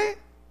weird, right?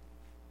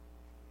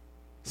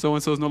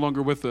 So-and-so is no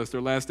longer with us. Their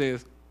last day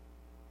is.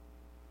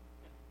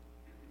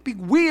 Be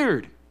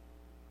weird.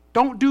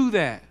 Don't do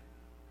that.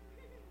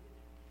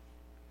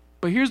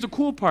 But here's the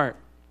cool part.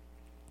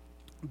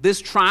 This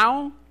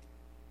trial,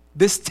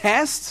 this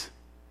test,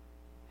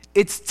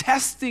 it's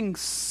testing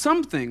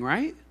something,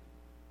 right?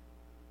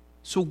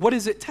 So what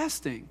is it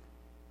testing?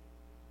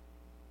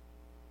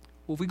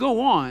 Well, if we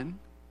go on,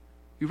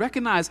 we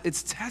recognize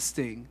it's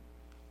testing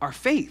our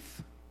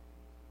faith.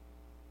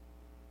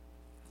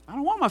 I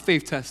don't want my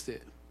faith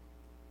tested.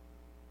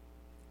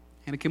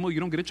 Hannah Kimmel, you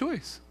don't get a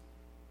choice.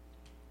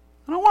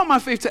 I don't want my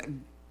faith tested.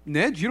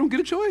 Ned, you don't get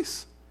a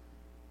choice.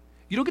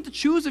 You don't get to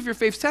choose if your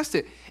faith's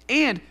tested.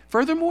 And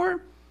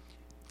furthermore,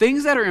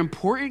 things that are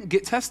important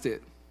get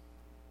tested.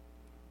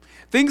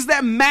 Things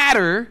that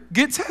matter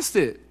get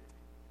tested.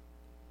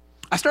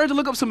 I started to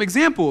look up some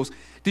examples.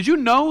 Did you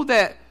know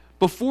that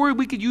before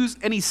we could use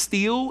any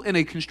steel in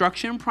a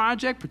construction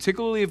project,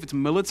 particularly if it's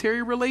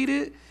military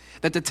related,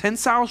 that the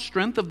tensile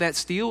strength of that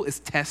steel is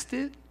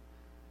tested?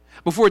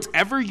 Before it's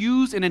ever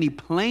used in any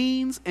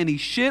planes, any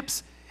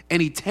ships,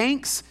 any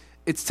tanks,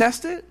 it's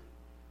tested?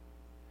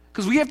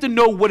 Because we have to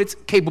know what it's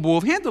capable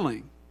of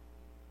handling.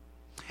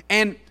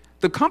 And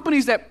the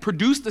companies that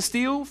produce the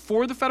steel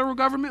for the federal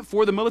government,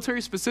 for the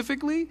military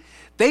specifically,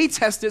 they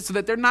test it so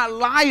that they're not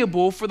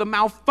liable for the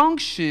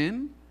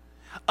malfunction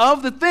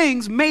of the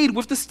things made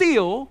with the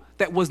steel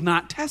that was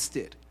not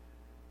tested.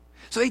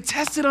 So they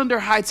test it under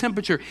high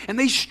temperature, and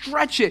they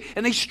stretch it,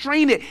 and they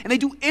strain it, and they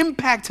do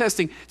impact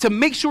testing to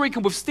make sure it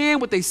can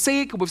withstand what they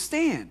say it can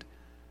withstand.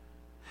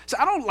 So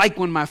I don't like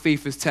when my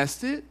faith is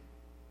tested,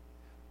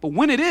 but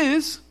when it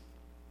is,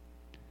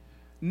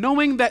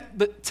 knowing that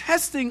the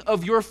testing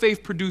of your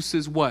faith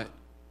produces what?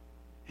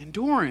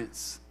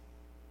 Endurance.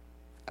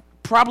 I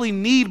probably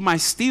need my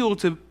steel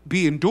to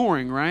be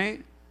enduring,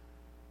 right?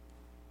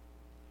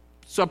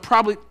 So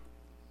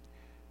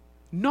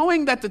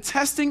knowing that the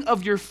testing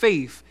of your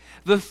faith,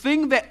 the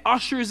thing that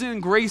ushers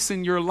in grace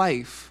in your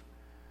life,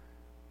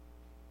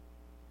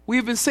 we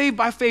have been saved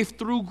by faith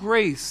through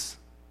grace.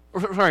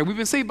 We've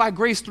been saved by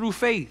grace through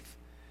faith.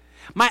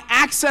 My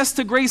access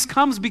to grace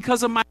comes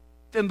because of my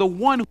faith in the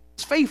one who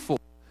is faithful.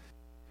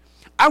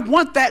 I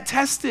want that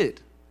tested.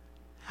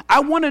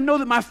 I want to know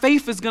that my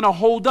faith is going to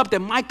hold up,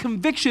 that my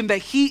conviction that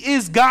he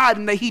is God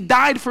and that he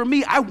died for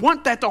me, I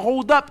want that to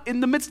hold up in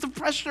the midst of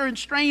pressure and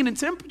strain and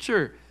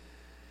temperature.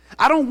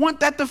 I don't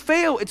want that to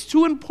fail. It's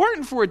too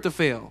important for it to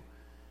fail.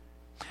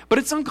 But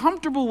it's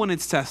uncomfortable when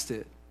it's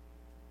tested.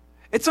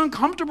 It's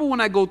uncomfortable when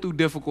I go through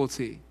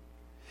difficulty.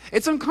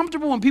 It's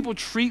uncomfortable when people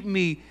treat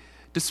me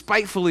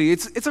despitefully.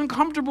 It's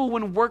uncomfortable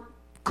when work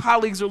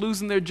colleagues are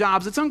losing their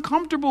jobs. It's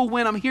uncomfortable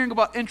when I'm hearing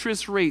about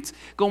interest rates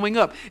going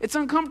up. It's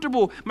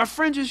uncomfortable. My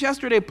friend just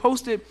yesterday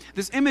posted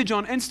this image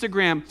on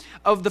Instagram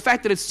of the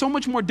fact that it's so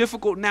much more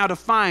difficult now to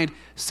find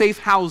safe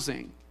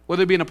housing,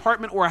 whether it be an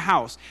apartment or a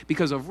house,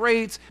 because of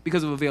rates,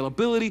 because of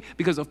availability,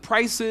 because of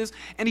prices.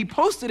 And he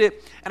posted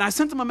it, and I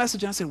sent him a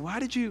message, and I said,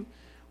 why'd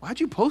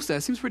you post that?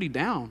 It seems pretty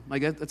down.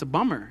 Like, that's a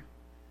bummer.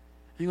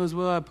 And he goes,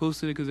 well, I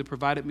posted it because it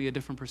provided me a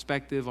different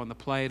perspective on the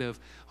plight of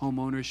home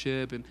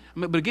ownership.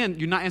 But again,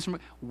 you're not answering,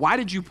 why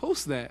did you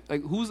post that?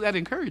 Like, who's that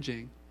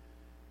encouraging?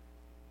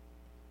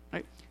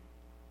 Right?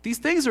 These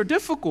things are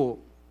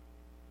difficult.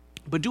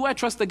 But do I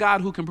trust the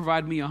God who can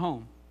provide me a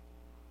home?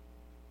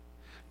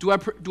 Do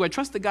I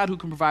trust the God who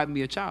can provide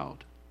me a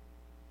child?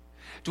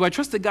 Do I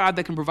trust the God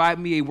that can provide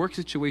me a work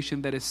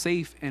situation that is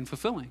safe and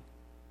fulfilling?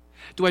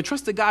 Do I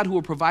trust the God who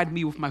will provide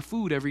me with my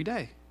food every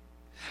day?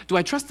 Do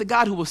I trust the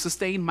God who will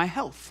sustain my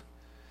health?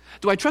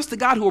 Do I trust the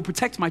God who will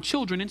protect my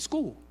children in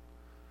school?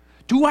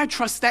 Do I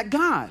trust that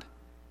God?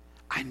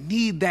 I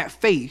need that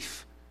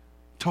faith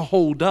to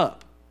hold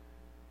up.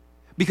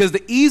 Because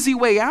the easy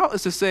way out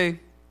is to say,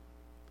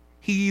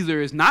 he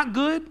either is not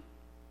good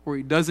or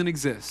he doesn't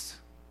exist.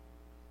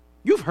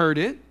 You've heard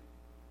it.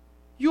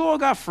 You all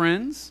got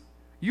friends.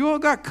 You all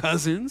got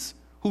cousins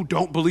who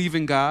don't believe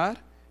in God,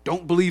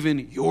 don't believe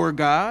in your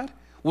God,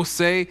 will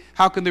say,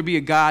 how can there be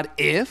a God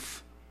if?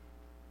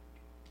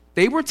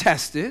 They were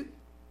tested.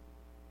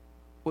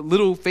 What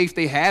little faith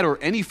they had, or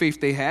any faith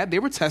they had, they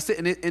were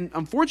tested. And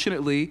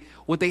unfortunately,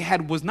 what they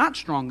had was not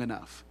strong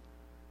enough.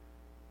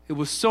 It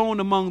was sown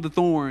among the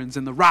thorns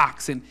and the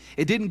rocks, and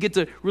it didn't get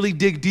to really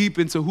dig deep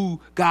into who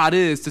God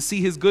is, to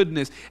see his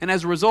goodness. And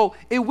as a result,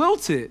 it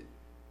wilted.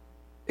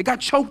 It got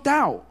choked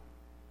out.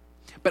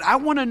 But I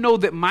want to know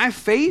that my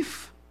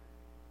faith,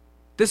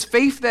 this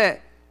faith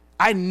that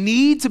I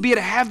need to be able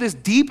to have this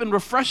deep and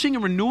refreshing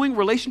and renewing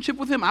relationship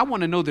with him, I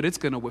want to know that it's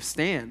going to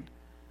withstand.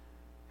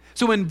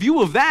 So in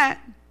view of that,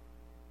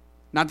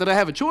 not that I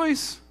have a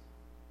choice,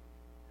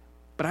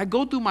 but I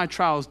go through my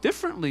trials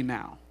differently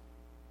now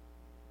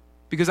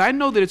because I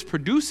know that it's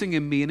producing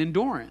in me an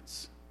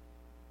endurance.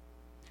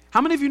 How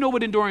many of you know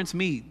what endurance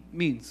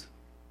means?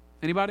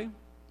 Anybody?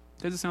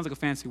 It sounds like a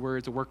fancy word.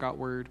 It's a workout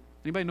word.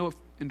 Anybody know what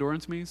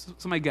endurance means?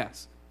 Somebody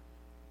guess.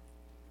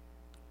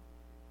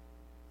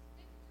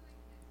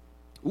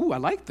 Ooh, I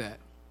like that.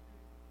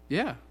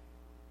 Yeah.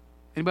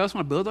 Anybody else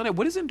want to build on it?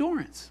 What is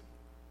endurance?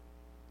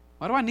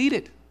 Why do I need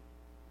it?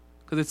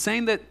 Because it's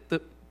saying that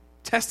the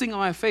testing of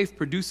my faith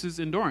produces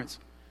endurance.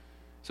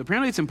 So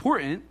apparently it's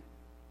important,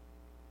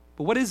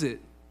 but what is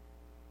it?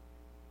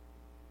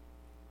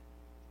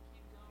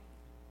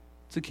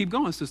 To keep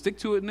going. So stick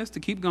to itness, to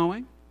keep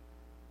going.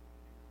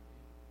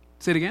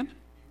 Say it again.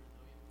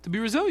 To be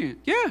resilient.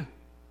 Yeah,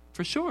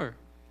 for sure.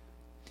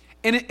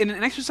 In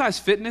an exercise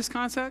fitness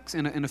context,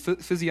 in a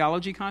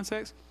physiology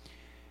context,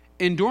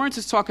 endurance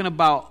is talking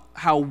about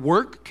how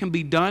work can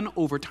be done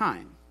over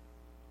time.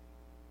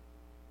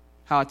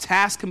 how a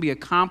task can be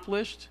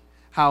accomplished,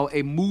 how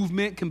a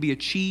movement can be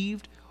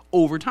achieved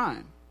over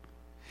time.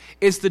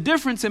 It's the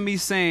difference in me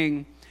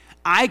saying,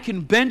 I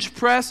can bench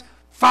press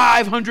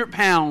 500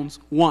 pounds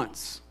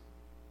once.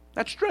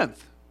 That's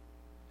strength,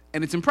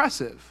 and it's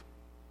impressive.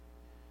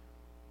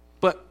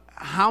 But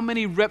how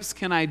many reps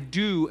can I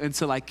do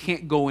until I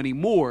can't go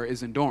anymore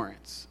is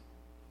endurance.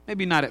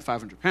 Maybe not at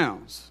 500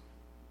 pounds.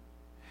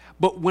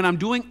 But when I'm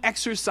doing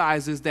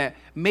exercises that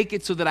make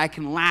it so that I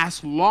can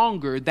last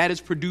longer, that is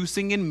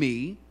producing in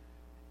me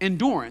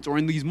endurance, or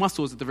in these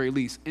muscles at the very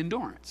least,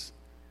 endurance.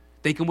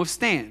 They can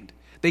withstand.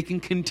 They can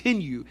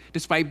continue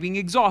despite being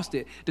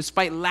exhausted,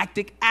 despite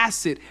lactic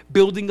acid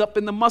building up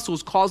in the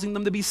muscles, causing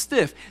them to be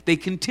stiff. They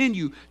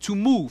continue to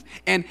move.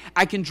 And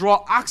I can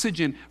draw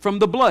oxygen from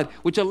the blood,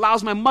 which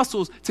allows my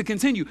muscles to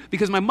continue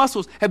because my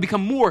muscles have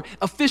become more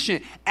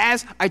efficient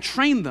as I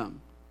train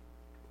them.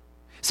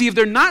 See, if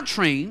they're not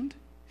trained,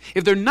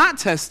 if they're not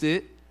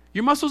tested,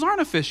 your muscles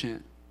aren't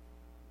efficient.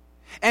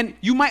 And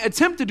you might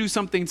attempt to do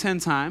something 10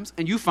 times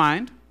and you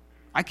find,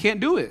 I can't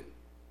do it.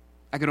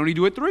 I can only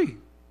do it 3.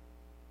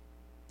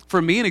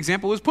 For me, an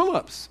example is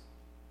pull-ups.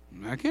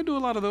 I can't do a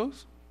lot of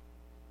those.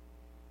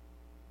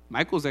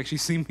 Michael's actually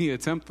seen me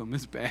attempt them.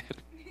 It's bad.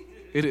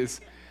 It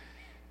is.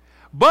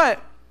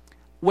 But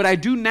what I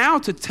do now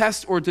to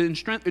test or to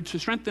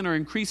strengthen or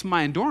increase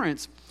my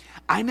endurance,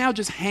 I now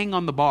just hang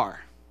on the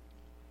bar.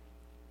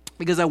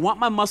 Because I want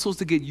my muscles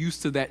to get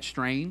used to that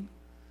strain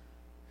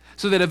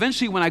so that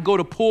eventually when I go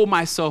to pull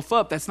myself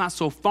up, that's not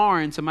so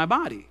foreign to my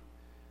body,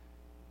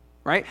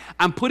 right?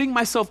 I'm putting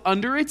myself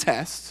under a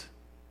test.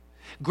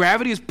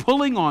 Gravity is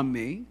pulling on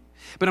me,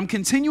 but I'm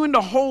continuing to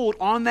hold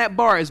on that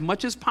bar as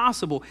much as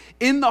possible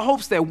in the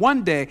hopes that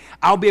one day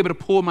I'll be able to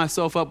pull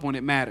myself up when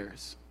it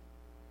matters.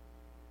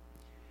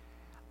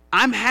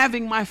 I'm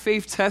having my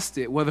faith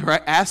tested, whether I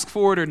ask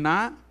for it or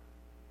not,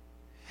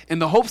 in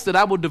the hopes that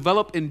I will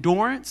develop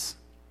endurance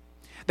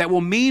that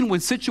will mean when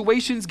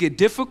situations get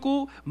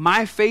difficult,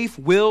 my faith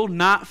will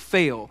not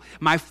fail.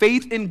 My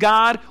faith in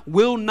God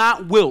will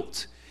not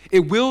wilt.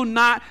 It will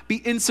not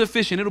be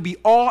insufficient. It'll be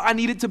all I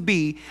need it to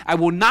be. I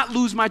will not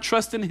lose my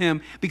trust in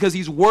him because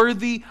he's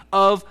worthy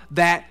of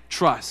that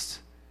trust.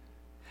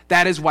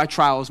 That is why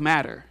trials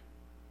matter.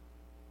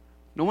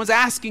 No one's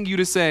asking you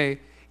to say,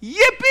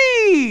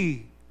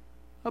 yippee,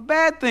 a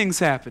bad thing's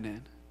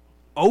happening.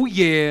 Oh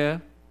yeah,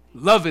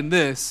 loving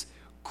this,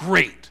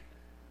 great.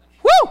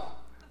 Woo!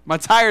 My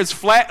tire's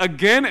flat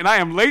again and I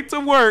am late to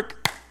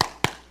work.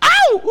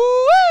 Ow!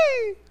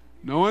 Woo-wee!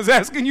 No one's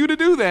asking you to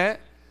do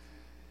that.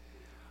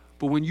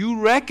 But when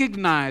you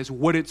recognize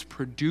what it's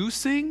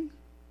producing,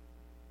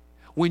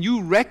 when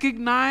you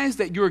recognize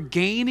that you're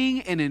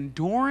gaining an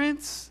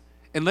endurance,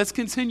 and let's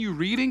continue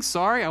reading.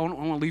 Sorry, I want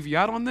to leave you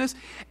out on this.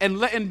 And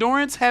let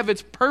endurance have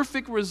its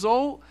perfect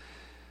result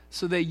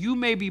so that you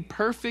may be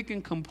perfect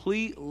and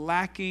complete,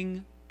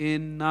 lacking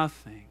in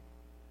nothing.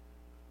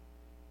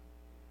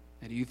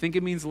 And do you think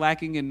it means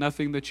lacking in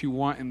nothing that you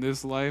want in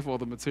this life, all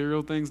the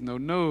material things?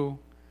 No.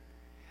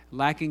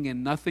 Lacking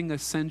in nothing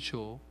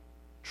essential,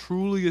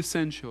 truly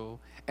essential,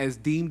 as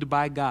deemed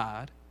by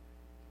God.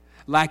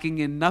 Lacking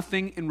in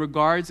nothing in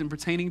regards and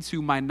pertaining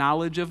to my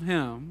knowledge of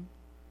him.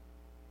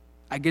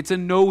 I get to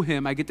know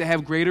him. I get to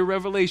have greater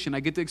revelation.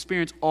 I get to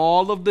experience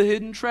all of the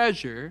hidden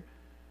treasure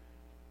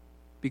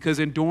because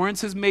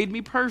endurance has made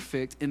me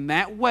perfect in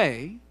that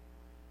way.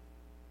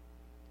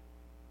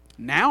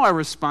 Now I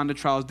respond to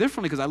trials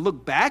differently because I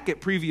look back at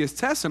previous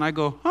tests and I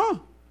go,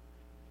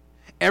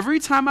 every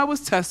time I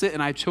was tested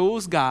and I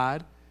chose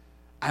God,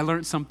 I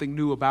learned something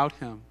new about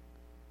him.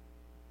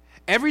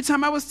 Every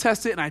time I was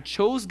tested and I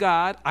chose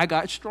God, I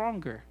got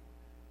stronger.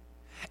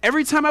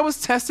 Every time I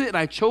was tested and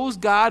I chose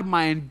God,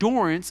 my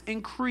endurance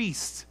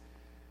increased.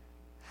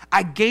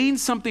 I gained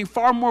something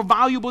far more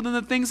valuable than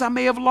the things I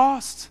may have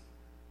lost.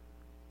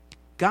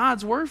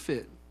 God's worth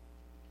it.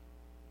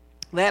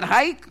 That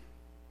hike,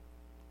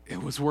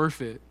 it was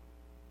worth it.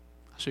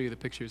 I'll show you the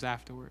pictures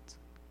afterwards.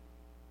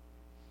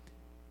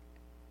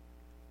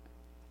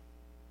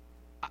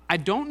 I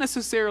don't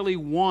necessarily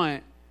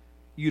want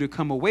you to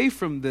come away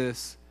from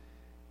this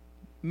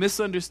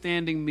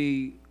misunderstanding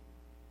me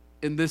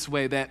in this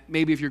way, that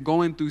maybe if you're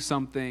going through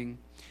something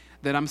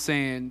that I'm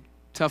saying,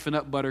 toughen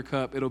up,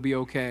 buttercup, it'll be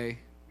okay.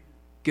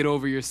 Get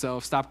over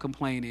yourself, stop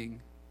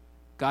complaining.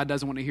 God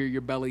doesn't want to hear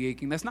your belly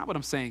aching. That's not what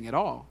I'm saying at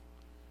all.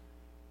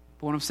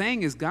 But what I'm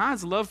saying is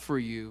God's love for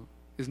you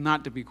is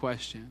not to be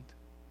questioned.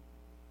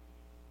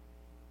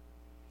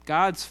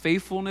 God's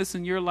faithfulness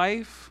in your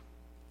life,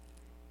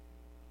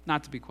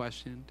 not to be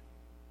questioned.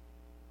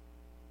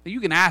 You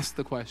can ask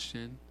the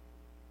question,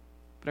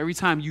 but every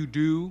time you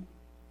do,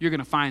 you're going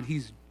to find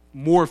he's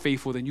more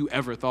faithful than you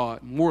ever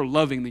thought, more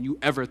loving than you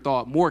ever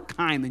thought, more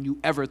kind than you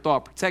ever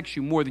thought, protects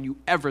you more than you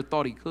ever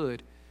thought he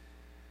could,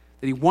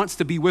 that he wants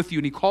to be with you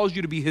and he calls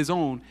you to be his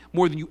own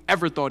more than you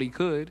ever thought he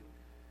could.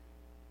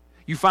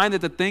 You find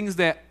that the things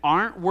that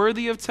aren't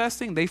worthy of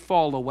testing, they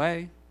fall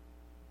away.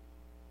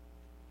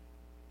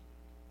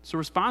 So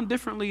respond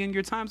differently in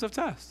your times of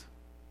test.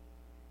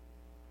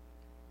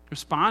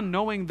 Respond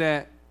knowing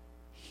that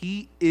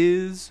he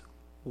is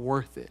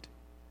worth it.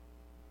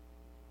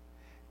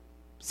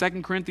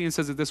 2 Corinthians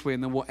says it this way,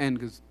 and then we'll end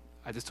because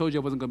I just told you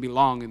I wasn't going to be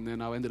long, and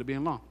then I ended up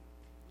being long.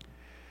 It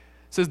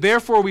says,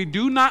 therefore we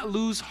do not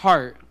lose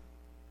heart,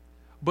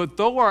 but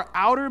though our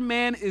outer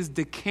man is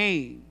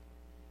decaying,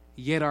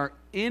 yet our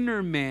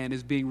inner man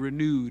is being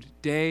renewed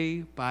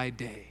day by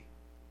day.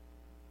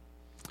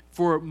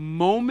 For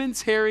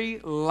momentary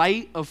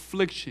light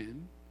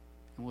affliction,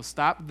 and we'll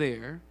stop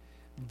there,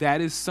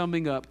 that is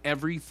summing up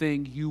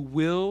everything you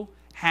will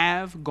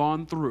have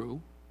gone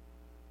through,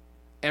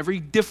 every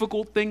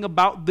difficult thing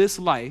about this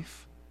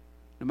life,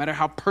 no matter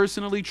how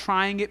personally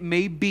trying it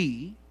may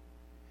be,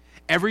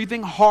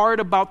 everything hard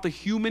about the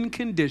human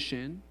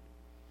condition,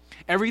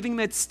 everything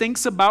that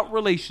stinks about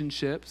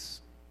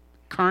relationships,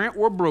 current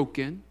or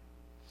broken,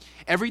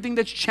 everything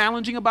that's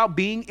challenging about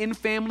being in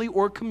family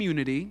or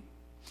community,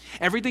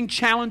 everything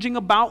challenging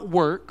about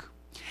work,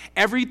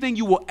 everything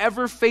you will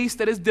ever face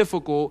that is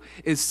difficult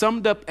is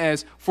summed up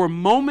as, for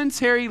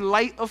momentary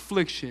light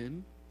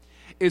affliction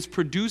is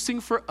producing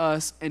for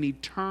us an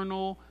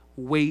eternal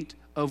weight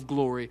of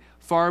glory,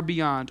 far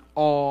beyond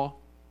all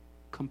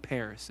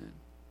comparison.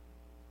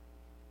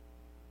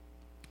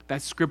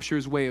 That's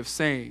Scripture's way of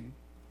saying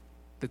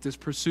that this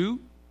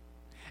pursuit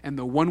and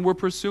the one we're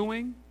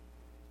pursuing,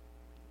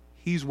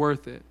 he's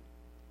worth it.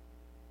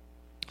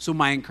 So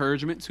my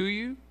encouragement to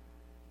you,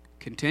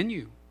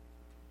 continue.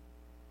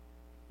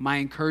 My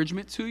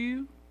encouragement to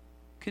you,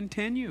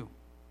 continue.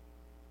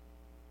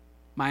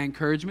 My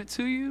encouragement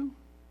to you,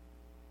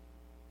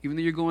 even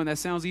though you're going, that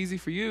sounds easy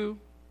for you,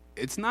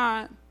 it's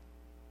not.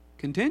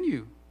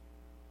 Continue.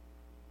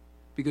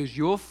 Because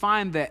you'll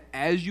find that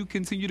as you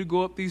continue to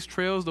go up these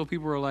trails, though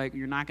people are like,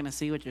 you're not going to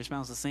see what you're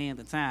supposed to see at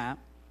the top,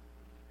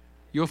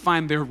 you'll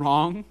find they're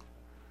wrong,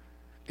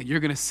 and you're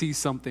going to see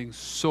something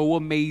so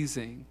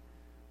amazing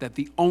that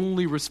the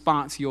only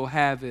response you'll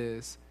have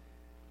is,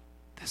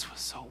 this was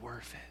so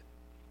worth it.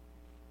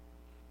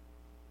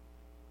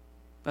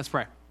 Let's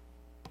pray.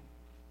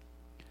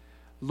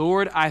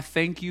 Lord, I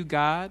thank you,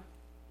 God,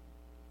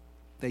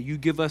 that you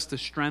give us the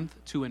strength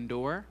to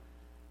endure,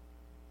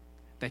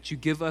 that you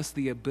give us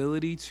the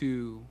ability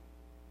to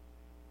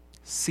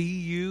see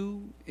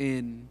you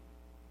in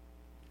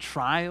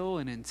trial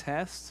and in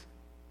test,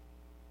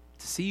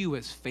 to see you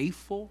as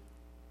faithful,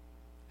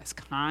 as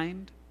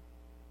kind,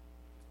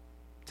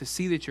 to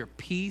see that your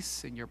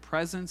peace and your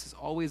presence is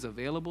always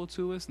available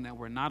to us and that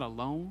we're not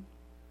alone.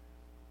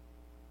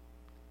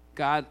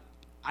 God,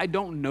 I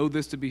don't know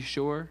this to be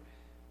sure,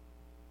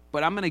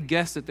 but I'm going to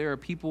guess that there are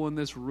people in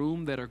this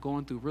room that are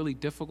going through really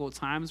difficult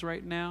times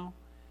right now.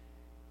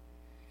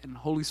 And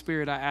Holy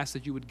Spirit, I ask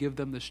that you would give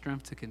them the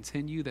strength to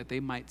continue, that they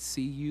might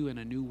see you in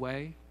a new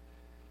way,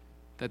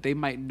 that they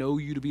might know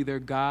you to be their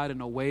God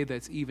in a way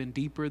that's even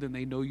deeper than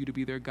they know you to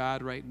be their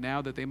God right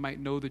now, that they might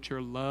know that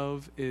your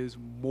love is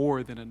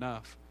more than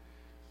enough.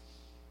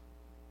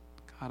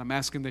 God, I'm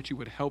asking that you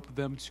would help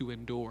them to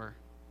endure,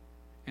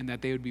 and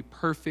that they would be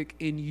perfect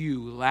in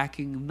you,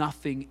 lacking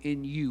nothing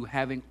in you,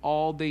 having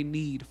all they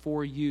need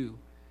for you.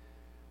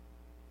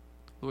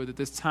 Lord, that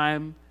this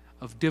time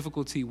of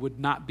difficulty would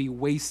not be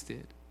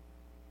wasted.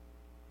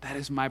 That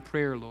is my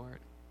prayer, Lord,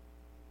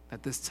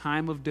 that this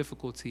time of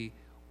difficulty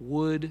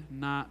would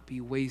not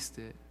be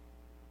wasted,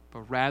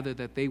 but rather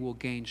that they will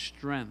gain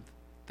strength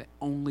that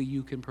only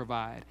you can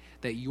provide,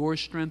 that your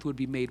strength would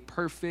be made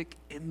perfect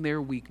in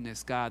their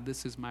weakness. God,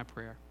 this is my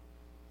prayer.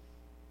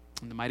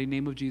 In the mighty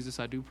name of Jesus,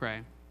 I do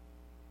pray.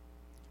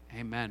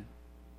 Amen.